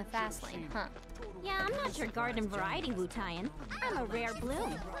living in the fast lane, huh? Yeah, I'm not your garden variety Wu-Taian. I'm a rare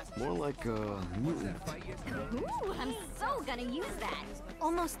bloom. More like a mutant. Ooh, I'm so gonna use that.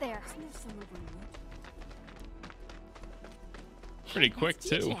 Almost there. Pretty quick,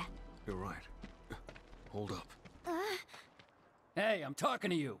 too. You're right. Hold up. Hey, I'm talking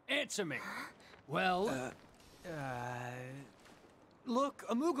to you. Answer me. Well, Look,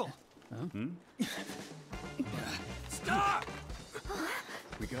 a Moogle. stop!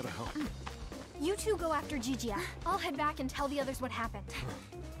 We gotta help. You two go after Gigi. I'll head back and tell the others what happened.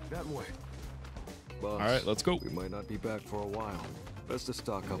 That way. Boss, All right, let's go. We might not be back for a while. Best to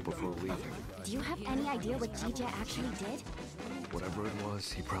stock up before leaving. Do you have any idea what Gigi actually did? Whatever it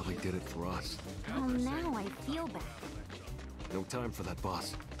was, he probably did it for us. Oh, now I feel bad. No time for that,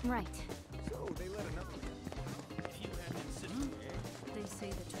 boss. Right. They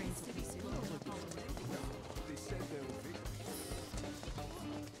say the train city soon.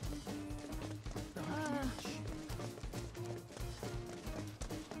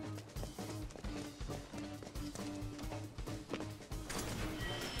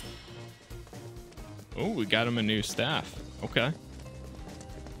 Oh, we got him a new staff. Okay.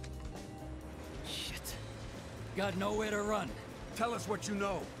 Shit. Got nowhere to run. Tell us what you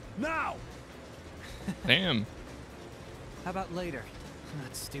know. Now! Damn. How about later?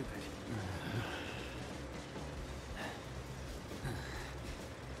 Not stupid.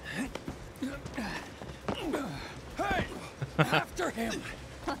 Hey! After him!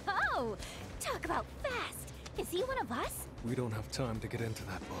 Oh, talk about fast. Is he one of us? We don't have time to get into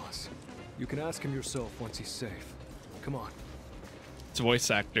that, boss. You can ask him yourself once he's safe. Come on. His voice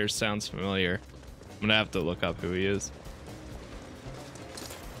actor sounds familiar. I'm gonna have to look up who he is.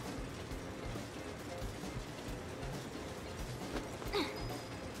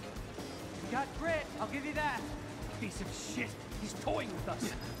 Got grit, I'll give you that. Piece of shit. He's toying with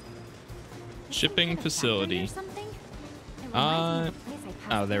us. Shipping facility. Oh,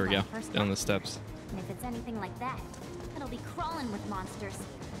 there we go. Down the steps. And if it's anything like that, it'll be crawling with monsters.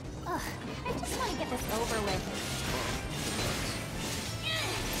 Ugh, I just want to get this over with.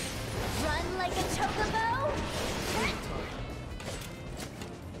 Run like a chocobo?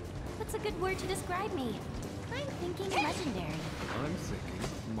 What's a good word to describe me? I'm thinking legendary. I'm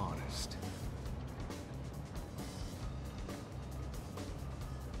thinking modest.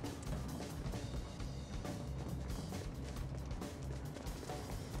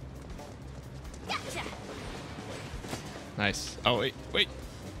 Gotcha! Nice. Oh, wait.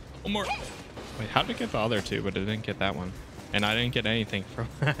 One more. Wait, how did it get the other two, but it didn't get that one? And I didn't get anything from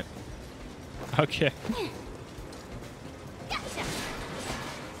that. Okay. Gotcha.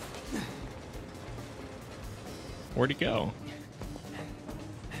 Where'd he go?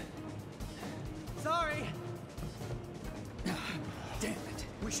 Sorry. Damn it.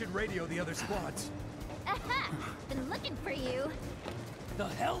 We should radio the other squads. Aha! Been looking for you. The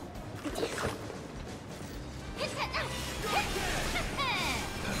hell?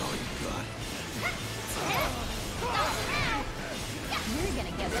 That all you got? You're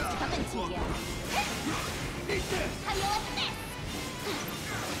gonna get what's coming to you. How you like this?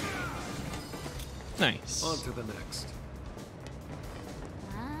 Nice. On to the next.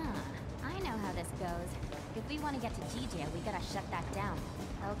 Ah, I know how this goes. If we want to get to GJ, we gotta shut that down.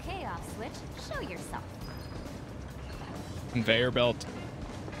 Okay, off switch, show yourself. Conveyor belt.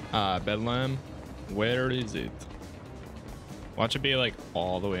 Bedlam. Where is it? Watch it be like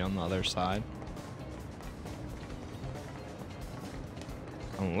all the way on the other side.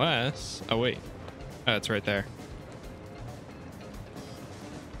 Unless, oh wait, oh, it's right there.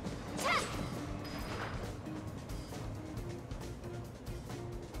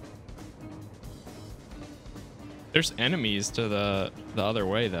 There's enemies to the other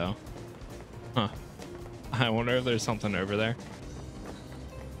way though. Huh. I wonder if there's something over there.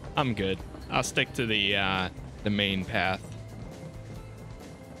 I'm good. I'll stick to the main path.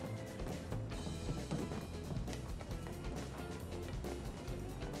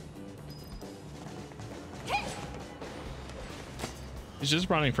 He's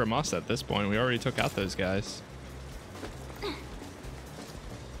just running from us at this point. We already took out those guys.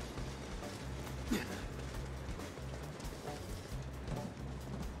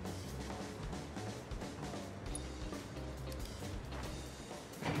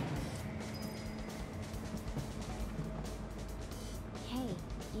 Hey,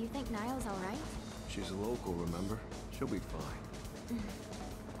 you think Niall's alright? She's a local, remember? She'll be fine.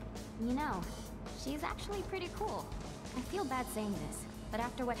 You know, she's actually pretty cool. I feel bad saying this, but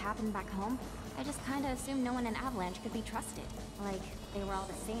after what happened back home, I just kinda assumed no one in Avalanche could be trusted. Like, they were all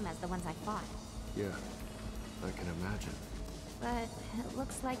the same as the ones I fought. Yeah, I can imagine. But it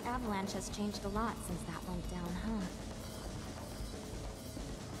looks like Avalanche has changed a lot since that went down, huh?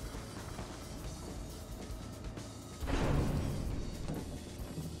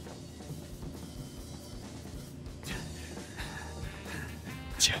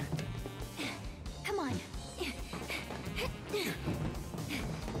 Come on.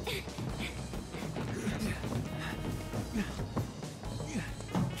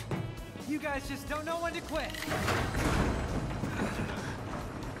 You guys just don't know when to quit.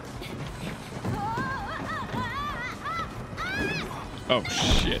 Oh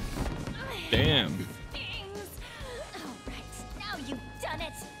shit. Damn. Alright, now you've done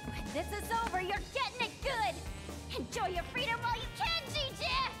it. When this is over, you're getting it good. Enjoy your freedom while you can, GJ!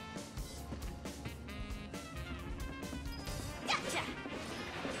 Gotcha!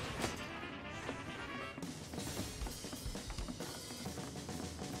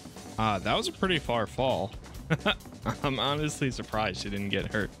 That was a pretty far fall. I'm honestly surprised she didn't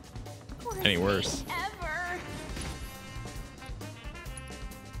get hurt any worse. Ever.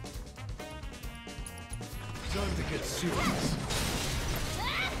 Time to get serious.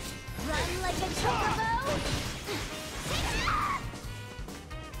 Run like a chocobo! Got you now!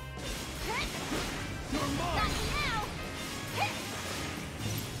 You're mine!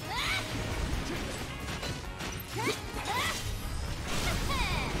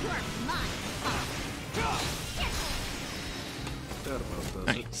 That about does it.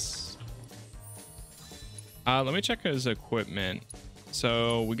 Nice. Let me check his equipment.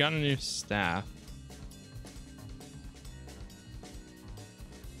 So we got a new staff.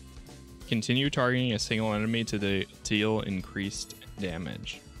 Continue targeting a single enemy to deal increased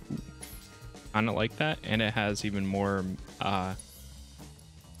damage. Kind of like that, and it has even more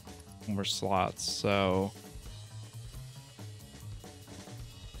slots. So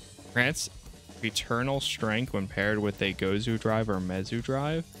grants eternal strength when paired with a Gozu drive or Mezu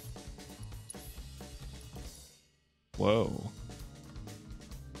drive. Whoa.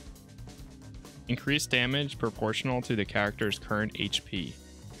 Increased damage proportional to the character's current HP.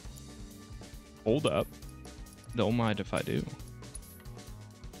 Hold up. Don't mind if I do.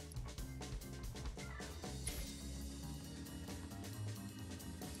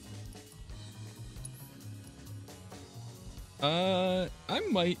 I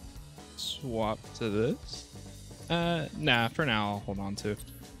might swap to this. Nah, for now I'll hold on to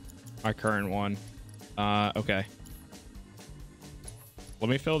my current one. Okay. Let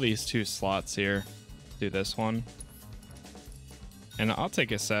me fill these two slots here. Do this one. And I'll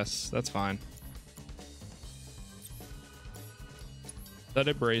take assess. That's fine. Set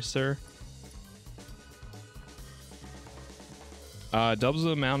a bracer. Doubles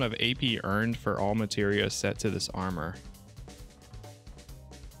the amount of AP earned for all materia set to this armor.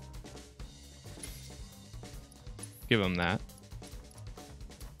 Give him that.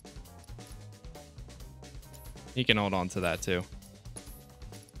 He can hold on to that too.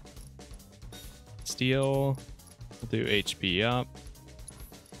 Steel. We'll do HP up.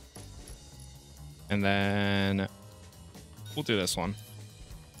 And then we'll do this one.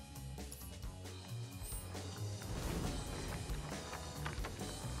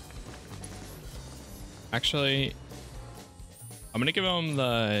 Actually, I'm gonna give him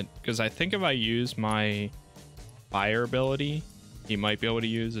the, because I think if I use my fire ability, he might be able to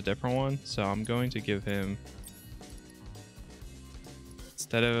use a different one. So I'm going to give him,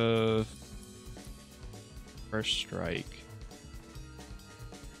 instead of first strike.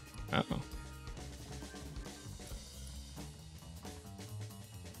 Uh-oh.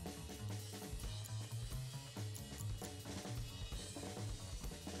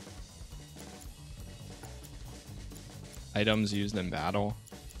 Items used in battle.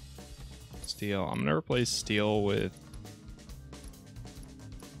 Steel. I'm gonna replace steel with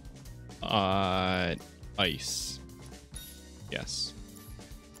ice. Yes.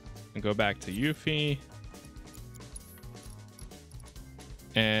 And go back to Yuffie.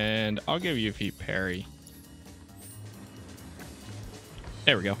 And I'll give Yuffie parry.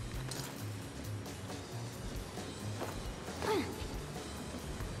 There we go.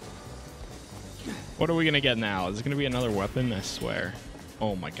 What are we gonna get now? Is it gonna be another weapon? I swear.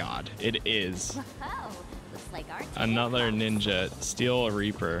 Oh my god, it is. Whoa, looks like our Another ninja. Steel a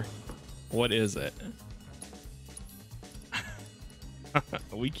Reaper. What is it?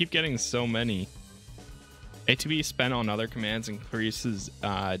 We keep getting so many. ATB spent on other commands increases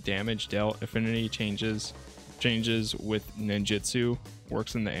damage dealt. Affinity changes with ninjutsu.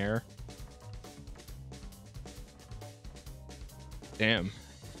 Works in the air. Damn.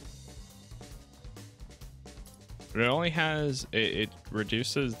 But it only has, it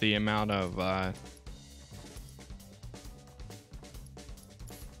reduces the amount of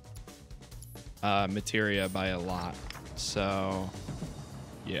materia by a lot. So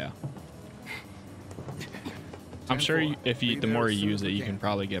yeah, I'm sure if you, the more you use it, you can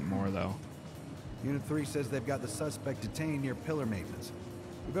probably get more though. Unit 3 says they've got the suspect detained near pillar maintenance.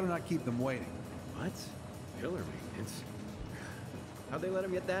 We better not keep them waiting. What? Pillar maintenance? How'd they let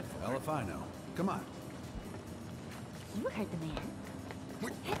him get that far? Well, if I know. Come on. You heard the man.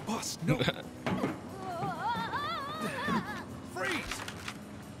 Wait, boss, no. Freeze!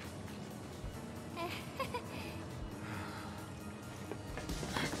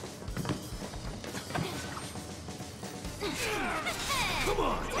 Come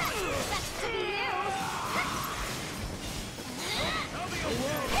on!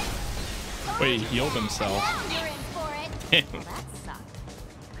 Wait, he healed himself. You're in for it. Well, that sucked.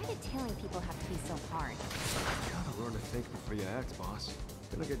 Why do tailing people have to be so hard? Gotta learn to think before you act, boss.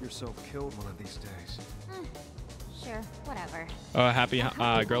 Gonna get yourself killed one of these days. Sure, whatever. Oh, happy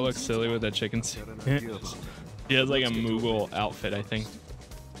girl looks silly with a chicken suit. She has like a Moogle outfit, I think.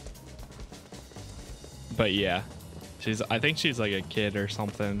 But yeah, I think she's like a kid or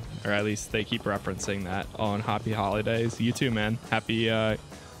something, or at least they keep referencing that on Happy Holidays. You too, man. Happy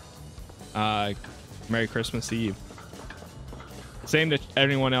Merry Christmas Eve. Same to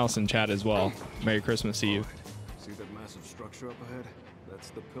everyone else in chat as well. Merry Christmas Eve. See that massive structure up ahead? That's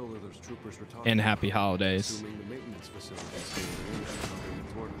the pillar those troopers were talking And about. happy holidays. Assuming the maintenance facility is staying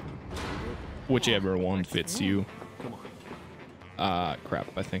in Whichever one fits you. Come on. Crap.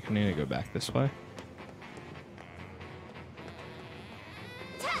 I think I need to go back this way.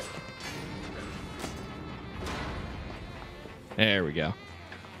 There we go.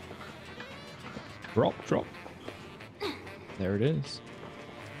 Drop, drop. There it is.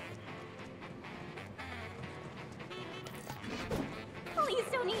 Please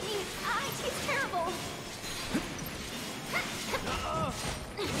don't eat me. I taste terrible.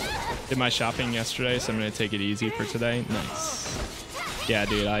 Did my shopping yesterday, so I'm gonna take it easy for today. Nice. Yeah,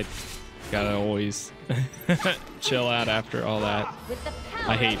 dude, I gotta always chill out after all that.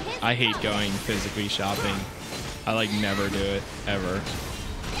 I hate going physically shopping. I like never do it ever.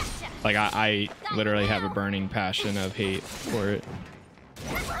 Like I literally have a burning passion of hate for it.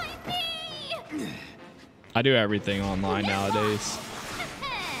 I do everything online nowadays.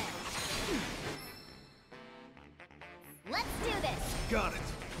 Let's do this. Got it.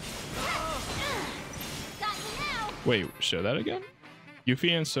 Got you now. Wait, show that again?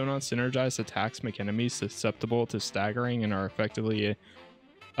 Yuffie and Sonon synergize attacks make enemies susceptible to staggering and are effectively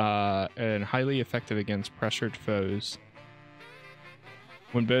and highly effective against pressured foes.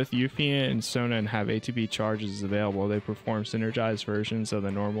 When both Yuffie and Sonon have ATB charges available, they perform synergized versions of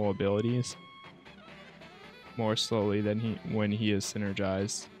the normal abilities more slowly than when he is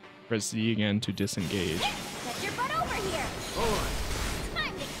synergized. Press Z again to disengage. Get your butt over here!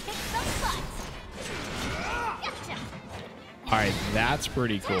 Time to kick some butt! Gotcha! Alright, that's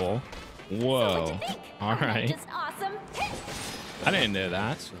pretty cool. Whoa. Alright. Just awesome! I didn't know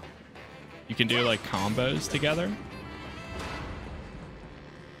that. You can do like combos together.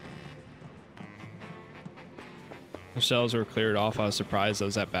 The shells were cleared off. I was surprised I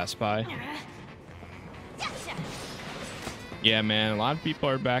was at Best Buy. Yeah, man, a lot of people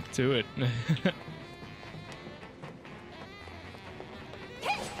are back to it.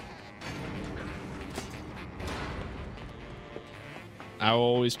 I will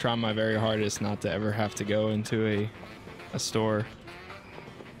always try my very hardest not to ever have to go into a store.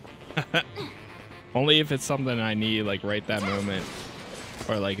 Only if it's something I need, like right that moment,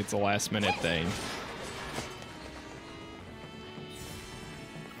 or like it's a last minute thing.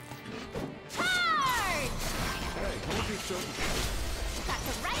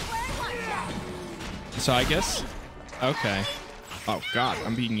 So I guess, okay. Oh God,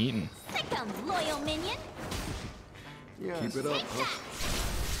 I'm being eaten. Sick 'em, loyal minion. Yeah, keep it up, huh?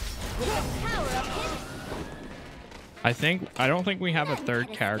 Power up, kid. I don't think we have a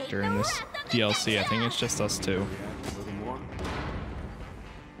third character in this DLC. I think it's just us two. A little more.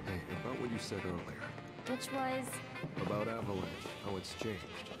 Hey, about what you said earlier. Which was? About Avalanche, how it's changed.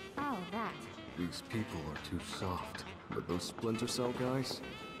 Oh, that. These people are too soft. But those Splinter Cell guys,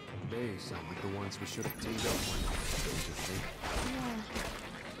 they sound like the ones we should have teamed up with, don't you think? Yeah.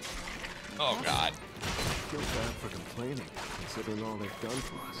 Oh God. Feel bad for complaining, considering all they've done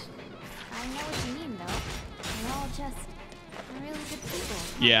for us. I know what you mean, though. They're all just really good people.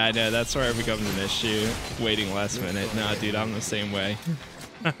 Yeah, I know. That's where I become an issue. Waiting last minute. Nah, dude, I'm the same way.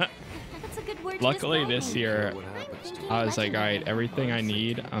 That's a good word to Luckily, describe this me. year, I was like, all right, everything I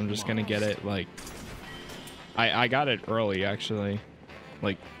need, I'm just gonna get it. Like, I got it early, actually,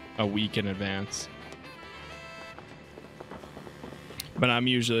 like a week in advance. But I'm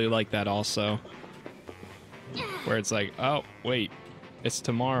usually like that also, where it's like, oh wait, it's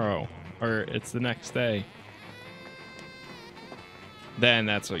tomorrow or it's the next day. Then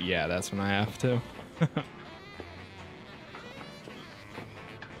that's what, yeah, that's when I have to.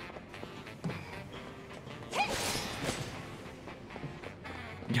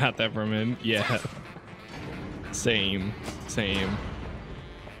 Got that from him, yeah. Same.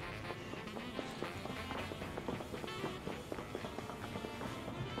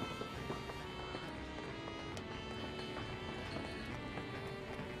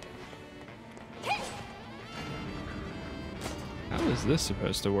 How is this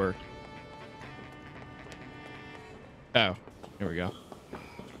supposed to work? Oh, here we go.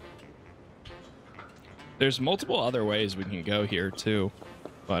 There's multiple other ways we can go here too,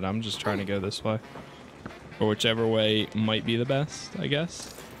 but I'm just trying to go this way. Or whichever way might be the best, I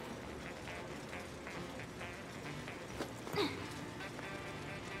guess.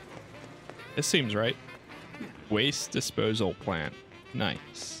 This seems right. Waste disposal plant.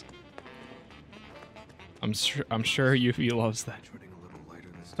 Nice. I'm sure Yuffie loves that. Treading a little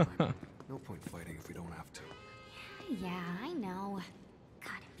lighter this time. No point fighting if we don't have to. Yeah, I know.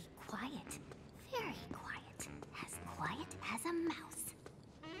 Gotta be quiet. Very quiet. As quiet as a mouse.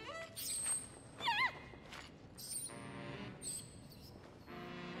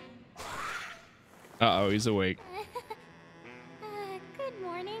 Uh-oh, he's awake. Good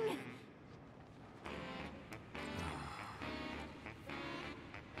morning.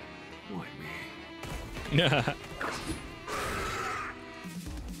 Why me? Yeah.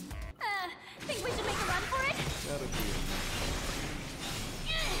 Think we should make a run for it? That'll be it.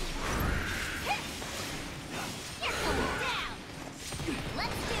 You're going down.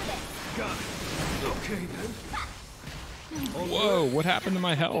 Let's do this. Got it. Okay then. Whoa, what happened to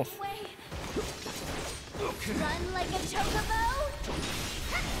my health? Okay. Run like a chocobo.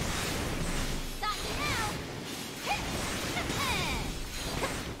 Stop now.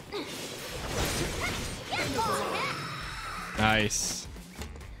 Nice.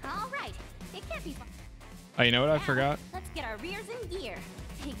 All right. It can't be fun. Oh, you know what I forgot? Let's get our rears in gear.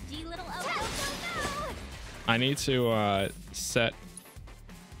 Big G little O. Go. I need to set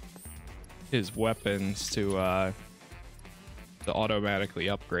his weapons to automatically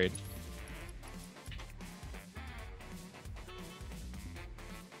upgrade.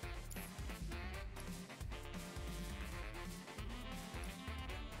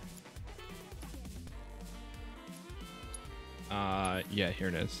 Yeah, here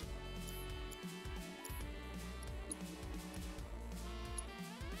it is.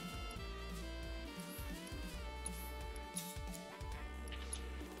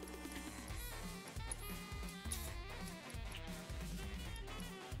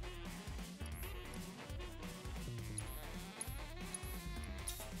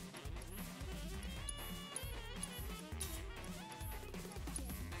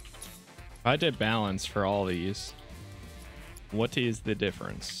 I did balance for all these. What is the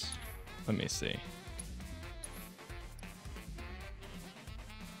difference? Let me see.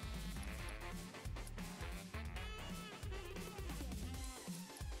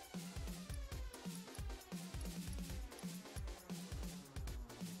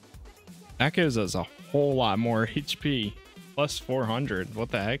 That gives us a whole lot more HP. Plus 400.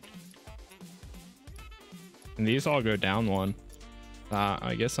 What the heck? And these all go down one.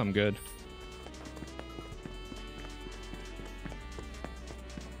 I guess I'm good.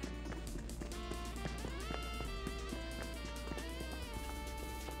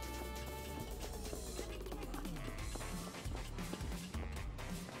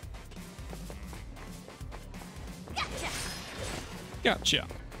 Gotcha.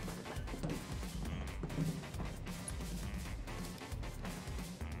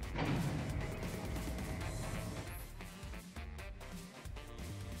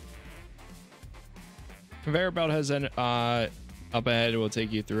 Conveyor belt has an up ahead. It will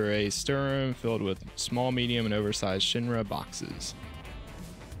take you through a storeroom filled with small, medium, and oversized Shinra boxes.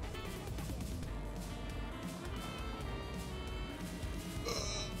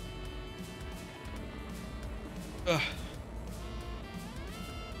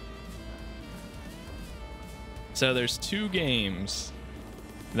 So there's 2 games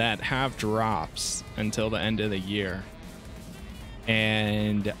that have drops until the end of the year.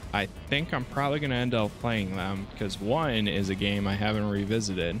 And I think I'm probably going to end up playing them because one is a game I haven't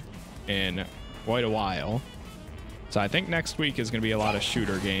revisited in quite a while. So I think next week is going to be a lot of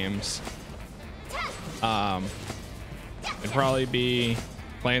shooter games. It'd probably be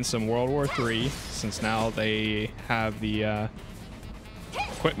playing some World War III since now they have the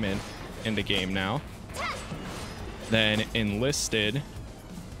equipment in the game now. Then Enlisted.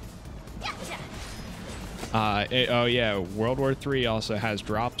 Oh yeah, World War III also has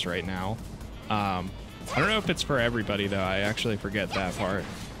drops right now. I don't know if it's for everybody though. I actually forget that part.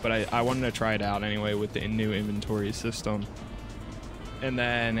 But I wanted to try it out anyway with the new inventory system. And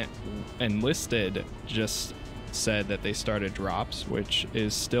then Enlisted just said that they started drops, which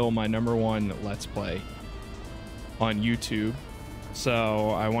is still my #1 Let's Play on YouTube.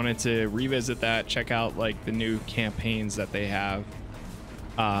 So I wanted to revisit that, check out like the new campaigns that they have,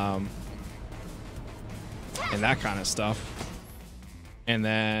 and that kind of stuff. And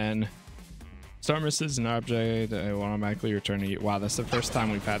then Star misses an object I will automatically return to you. Wow, that's the first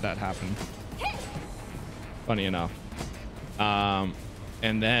time we've had that happen. Funny enough. And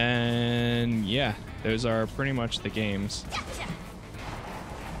then yeah, those are pretty much the games.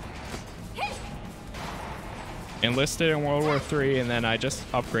 Enlisted in World War III, and then I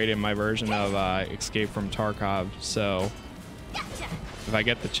just upgraded my version of Escape from Tarkov, so if I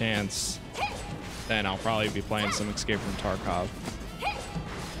get the chance, then I'll probably be playing some Escape from Tarkov.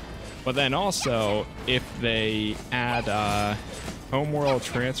 But then also, if they add homeworld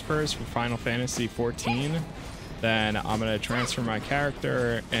transfers for Final Fantasy XIV, then I'm going to transfer my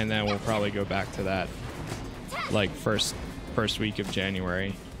character, and then we'll probably go back to that like first week of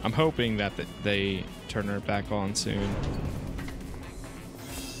January. I'm hoping that they turn her back on soon.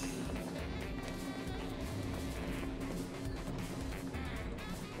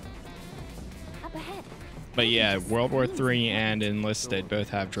 Up ahead. But yeah, World War III and Enlisted both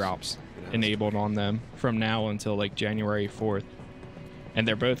have drops enabled on them from now until like January 4th. And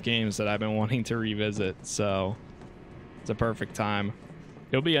they're both games that I've been wanting to revisit, so it's a perfect time.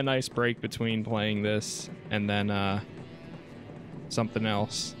 It'll be a nice break between playing this and then something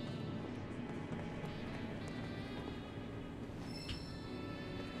else.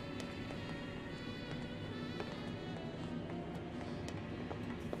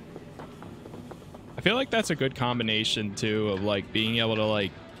 I feel like that's a good combination too of like being able to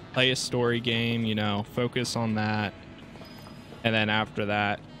like play a story game, you know, focus on that, and then after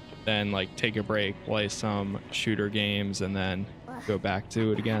that, then like take a break, play some shooter games, and then go back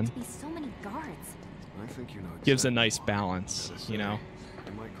to it again. So many guards. I think you know exactly. Gives a nice balance, you know.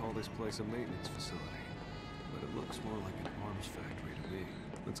 You might call this place a maintenance facility, but it looks more like an arms factory to me.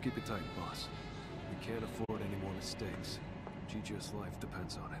 Let's keep it tight, boss. We can't afford any more mistakes. GG's life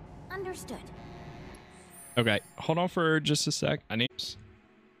depends on it. Understood. Okay, hold on for just a sec. I need.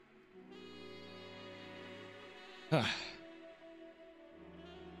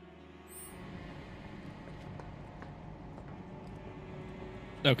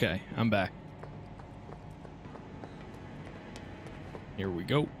 Okay, I'm back. Here we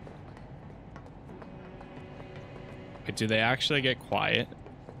go. Wait, do they actually get quiet?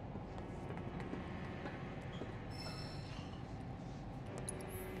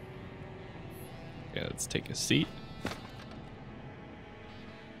 Yeah, let's take a seat.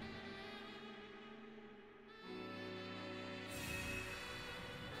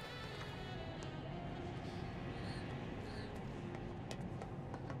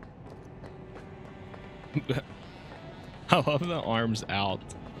 I love the arms out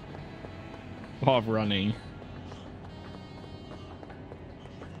while running.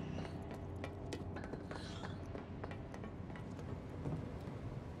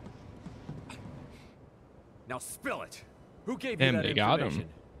 Now spill it. Who gave Damn, you that they got him. information?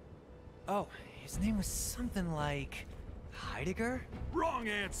 Oh, his name was something like Heidegger? Wrong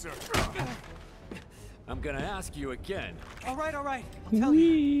answer. I'm gonna ask you again. All right, I'll tell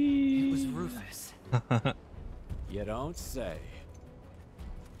you. It was Rufus. You don't say.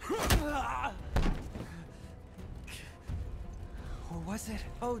 Or was it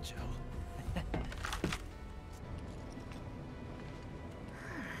Ojo?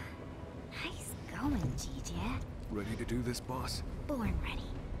 Nice going, GJ. Ready to do this, boss? Born ready.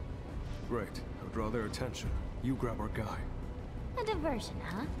 Great. I'll draw their attention. You grab our guy. A diversion,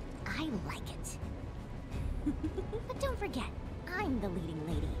 huh? I like it. But don't forget, I'm the leading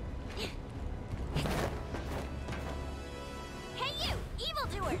lady. Hey you,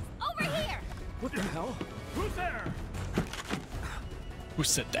 evildoers! Over here! What the hell? Who's there? Who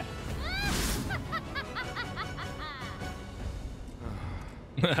said that?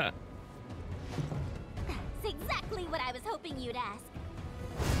 That's exactly what I was hoping you'd ask.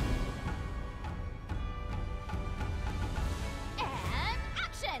 And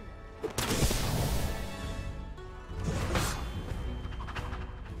action!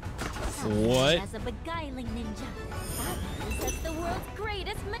 What? As a beguiling ninja, others as the world's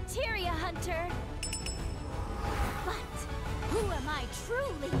greatest materia hunter. But who am I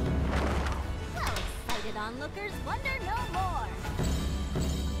truly? Well-sighted onlookers wonder no more.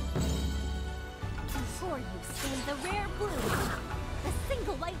 Before you stand the rare bloom, the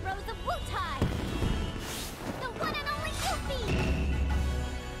single white rose of Wutai, the one and only Yuffie.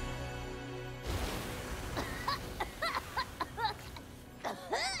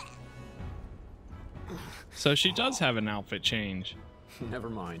 So she does have an outfit change. Never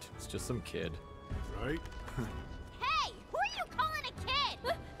mind. It's just some kid. Right? Hey, who are you calling a kid?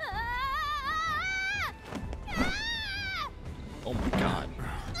 Oh my god.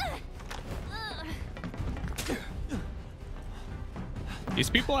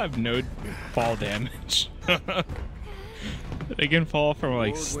 These people have no fall damage. They can fall from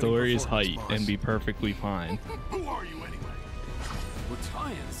like Story's height and be perfectly fine. Who are you anyway?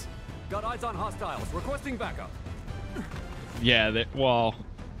 Battalions. Got eyes on hostiles. Requesting backup. Yeah, well,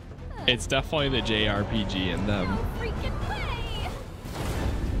 it's definitely the JRPG in them. Freaking way!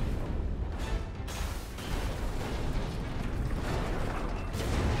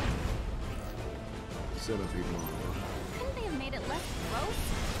 Set up Iman. Couldn't they have made it less gross?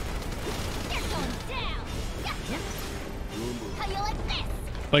 They're going down! Gotcha! How you like this?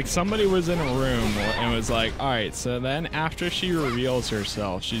 Like somebody was in a room and was like, all right, so then after she reveals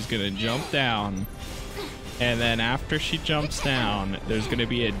herself, she's gonna jump down. And then after she jumps down, there's gonna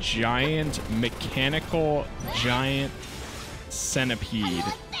be a giant mechanical giant centipede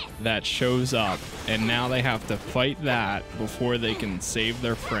that shows up. And now they have to fight that before they can save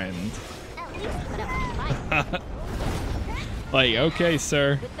their friend. Like, okay,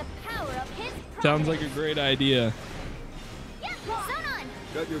 sir. Sounds like a great idea.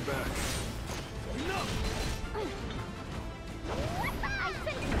 Got your back.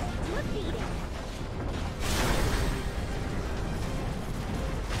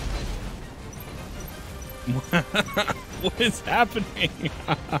 What is happening?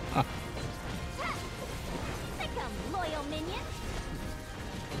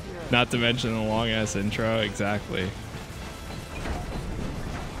 Not to mention the long ass intro, exactly.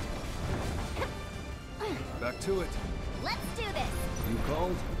 Back to it. Let's do this. You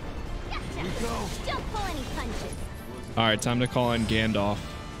called? Gotcha. Don't pull any punches. All right, time to call in Gandalf.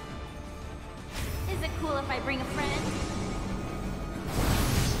 Is it cool if I bring a friend?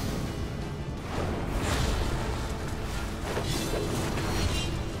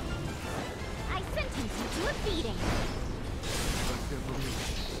 I sentence you to a beating.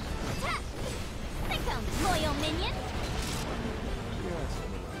 Think I'm loyal minion.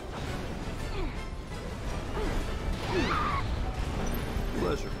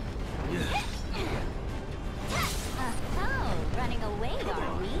 Pleasure. Oh, running away,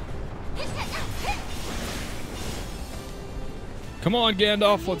 are you? we? Come on,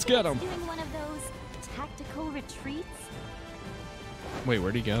 Gandalf, let's get him. Doing one of those tactical retreats? Wait,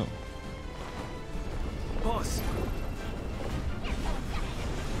 where'd he go? Boss.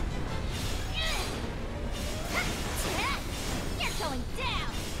 You're going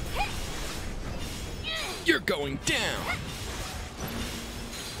down. You're going down.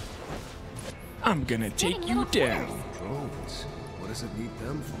 I'm gonna take you down. Drones. What does it need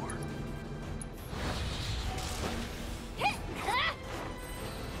them for?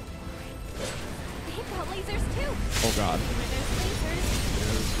 They've got lasers too. Oh God.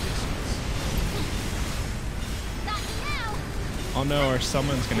 Got you now. Oh no, our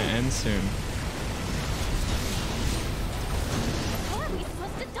summon's gonna end soon. How are we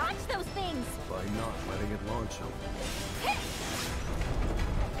supposed to dodge those things? By not letting it launch them.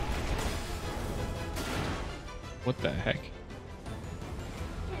 What the heck?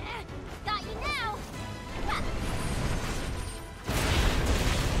 Got you now.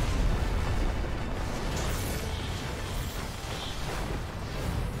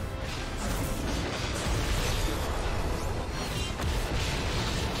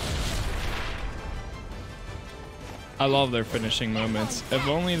 I love their finishing moments. If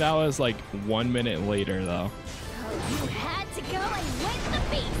only that was like 1 minute later though. You had to go and win the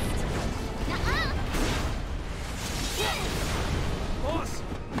beast. Nuh-uh. Boss.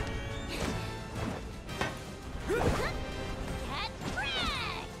 Get wrecked.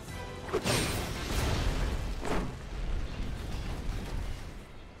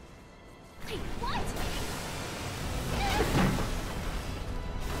 Wait, what?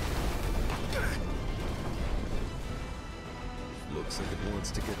 Looks like it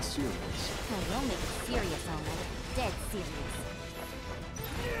wants to get serious. Oh, we'll make it serious, all right. Dead serious.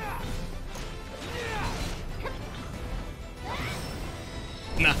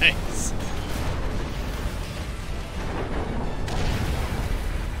 Nice.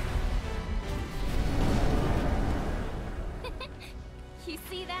 You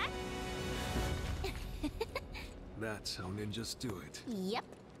see that? That's how ninjas do it. Yep.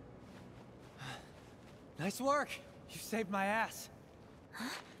 Nice work. You saved my ass.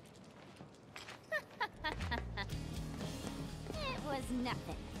 It was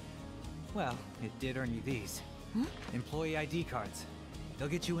nothing. Well, it did earn you these. Employee ID cards. They'll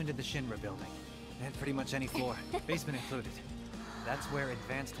get you into the Shinra building. And pretty much any floor, basement included. That's where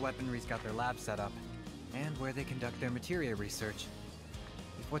advanced weaponry's got their lab set up. And where they conduct their materia research.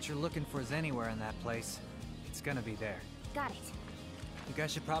 If what you're looking for is anywhere in that place, it's gonna be there. Got it. You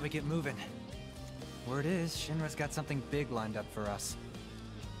guys should probably get moving. Word is, Shinra's got something big lined up for us.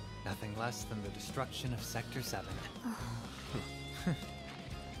 Nothing less than the destruction of Sector 7.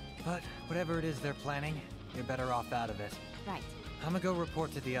 But whatever it is they're planning, you're better off out of it. Right. I'm gonna go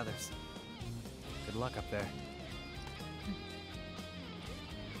report to the others. Good luck up there.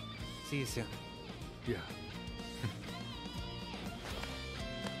 See you soon. Yeah.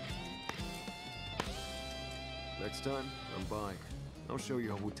 Next time, I'm by. I'll show you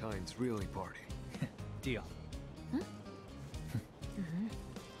how Wu-Tai's really party. Deal.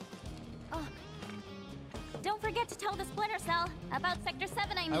 Oh. Don't forget to tell the Splinter Cell about Sector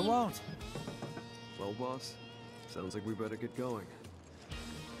 7, I mean. I won't. Well, boss, sounds like we better get going.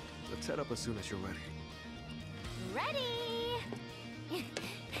 Let's head up as soon as you're ready. Ready!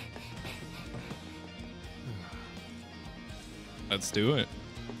 Let's do it.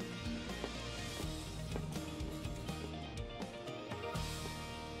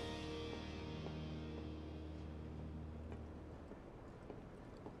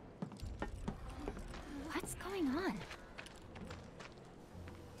 What's going on?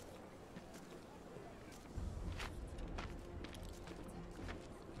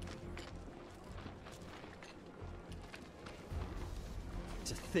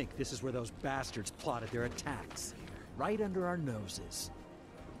 To think this is where those bastards plotted their attacks. Right under our noses.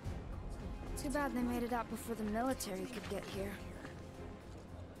 Too bad they made it out before the military could get here.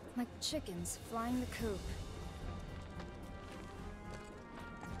 Like chickens flying the coop.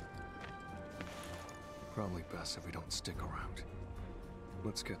 Probably best if we don't stick around.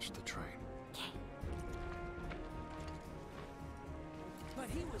 Let's catch the train.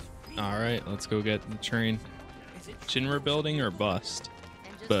 All right, let's go get the train. Shinra building or bust?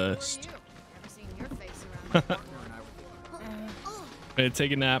 Bust. I'm gonna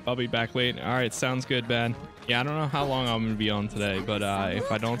take a nap. I'll be back late. All right, sounds good, Ben. Yeah, I don't know how long I'm gonna be on today, but if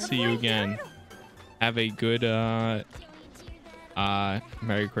I don't see you again, have a good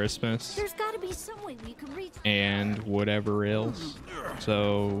Merry Christmas There's gotta be some way we can reach. and whatever else.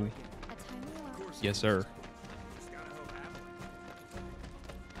 So, yes, sir.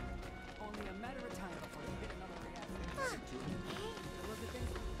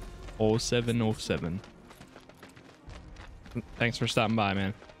 0707. Thanks for stopping by,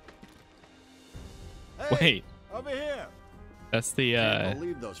 man. Hey, wait, over here. that's the Can't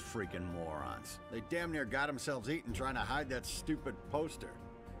believe those freaking morons. They damn near got themselves eaten trying to hide that stupid poster.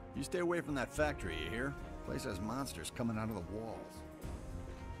 You stay away from that factory, you hear? Place has monsters coming out of the walls.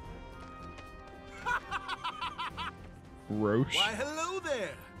 Roche. Why, hello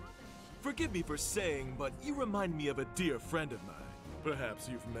there. Forgive me for saying, but you remind me of a dear friend of mine. Perhaps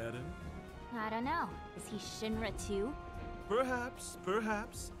you've met him? I don't know. Is he Shinra too? Perhaps,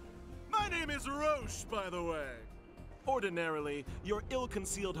 perhaps. My name is Roche, by the way. Ordinarily, your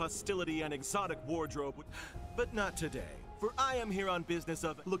ill-concealed hostility and exotic wardrobe would... But not today, for I am here on business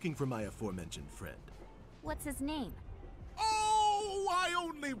of looking for my aforementioned friend. What's his name? Oh, I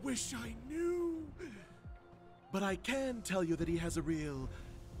only wish I knew. But I can tell you that he has a real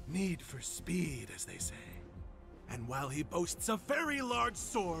need for speed, as they say. And while he boasts a very large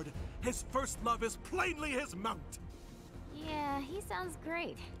sword, his first love is plainly his mount. Yeah, he sounds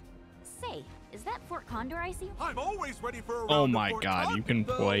great. Say, is that Fort Condor I see? I'm always ready for a round Oh of my Fort god, you Condor, can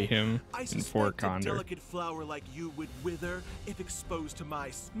play though. him I in suspect Fort a Condor. delicate flower like you would wither if exposed to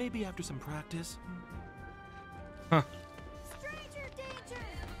mice. Maybe after some practice. Huh. Stranger danger!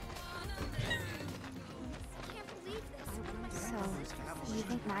 Can't believe this. So, you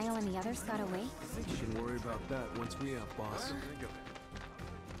think Niall and the others got away? You shouldn't worry about that once we have, boss.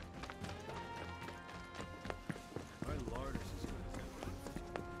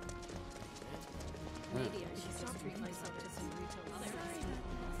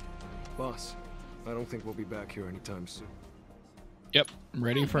 Boss, I don't think we'll be back here anytime soon. Yep,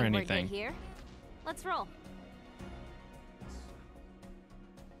 ready for I think anything. We're good here. Let's roll.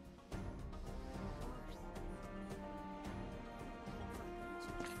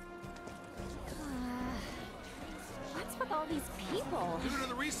 What's with all these people? Due to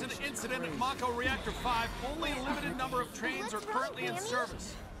the recent incident at Mako Reactor 5, only a limited number of trains are currently in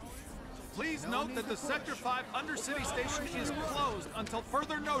service. Please note that the Sector 5 Undercity Station is closed until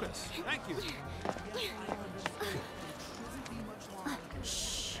further notice. Thank you.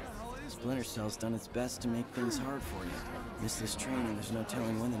 Shh. Splinter Cell's done its best to make things hard for you. Miss this train and there's no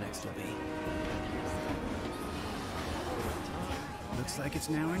telling when the next will be. Looks like it's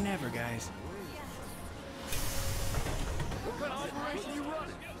now or never, guys.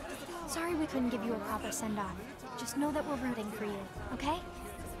 Sorry we couldn't give you a proper send-off. Just know that we're rooting for you, okay?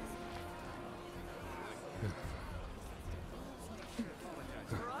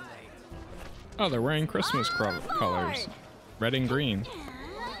 Oh, they're wearing Christmas colors. Red and green.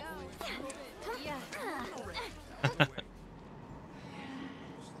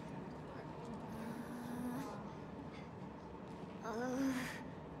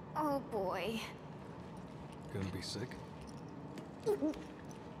 Oh boy. Gonna be sick?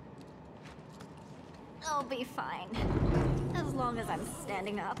 I'll be fine. As long as I'm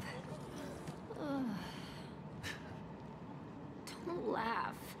standing up. Ugh. Don't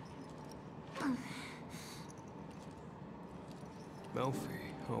laugh. Melfi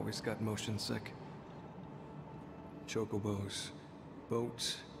always got motion sick. Chocobos,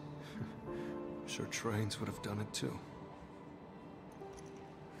 boats. Sure trains would have done it too.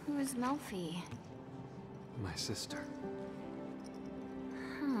 Who is Melfi? My sister.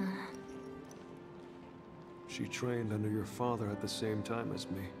 Huh. She trained under your father at the same time as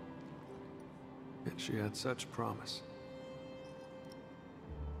me. And she had such promise.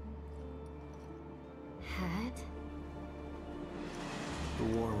 Had?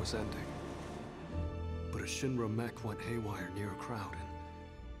 The war was ending. But a Shinra mech went haywire near a crowd, and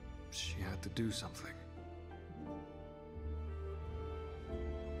she had to do something.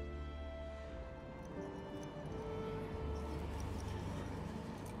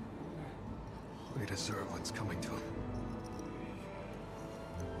 We deserve what's coming to him.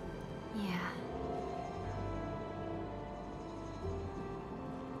 Yeah.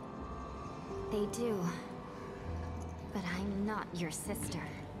 They do. But I'm not your sister.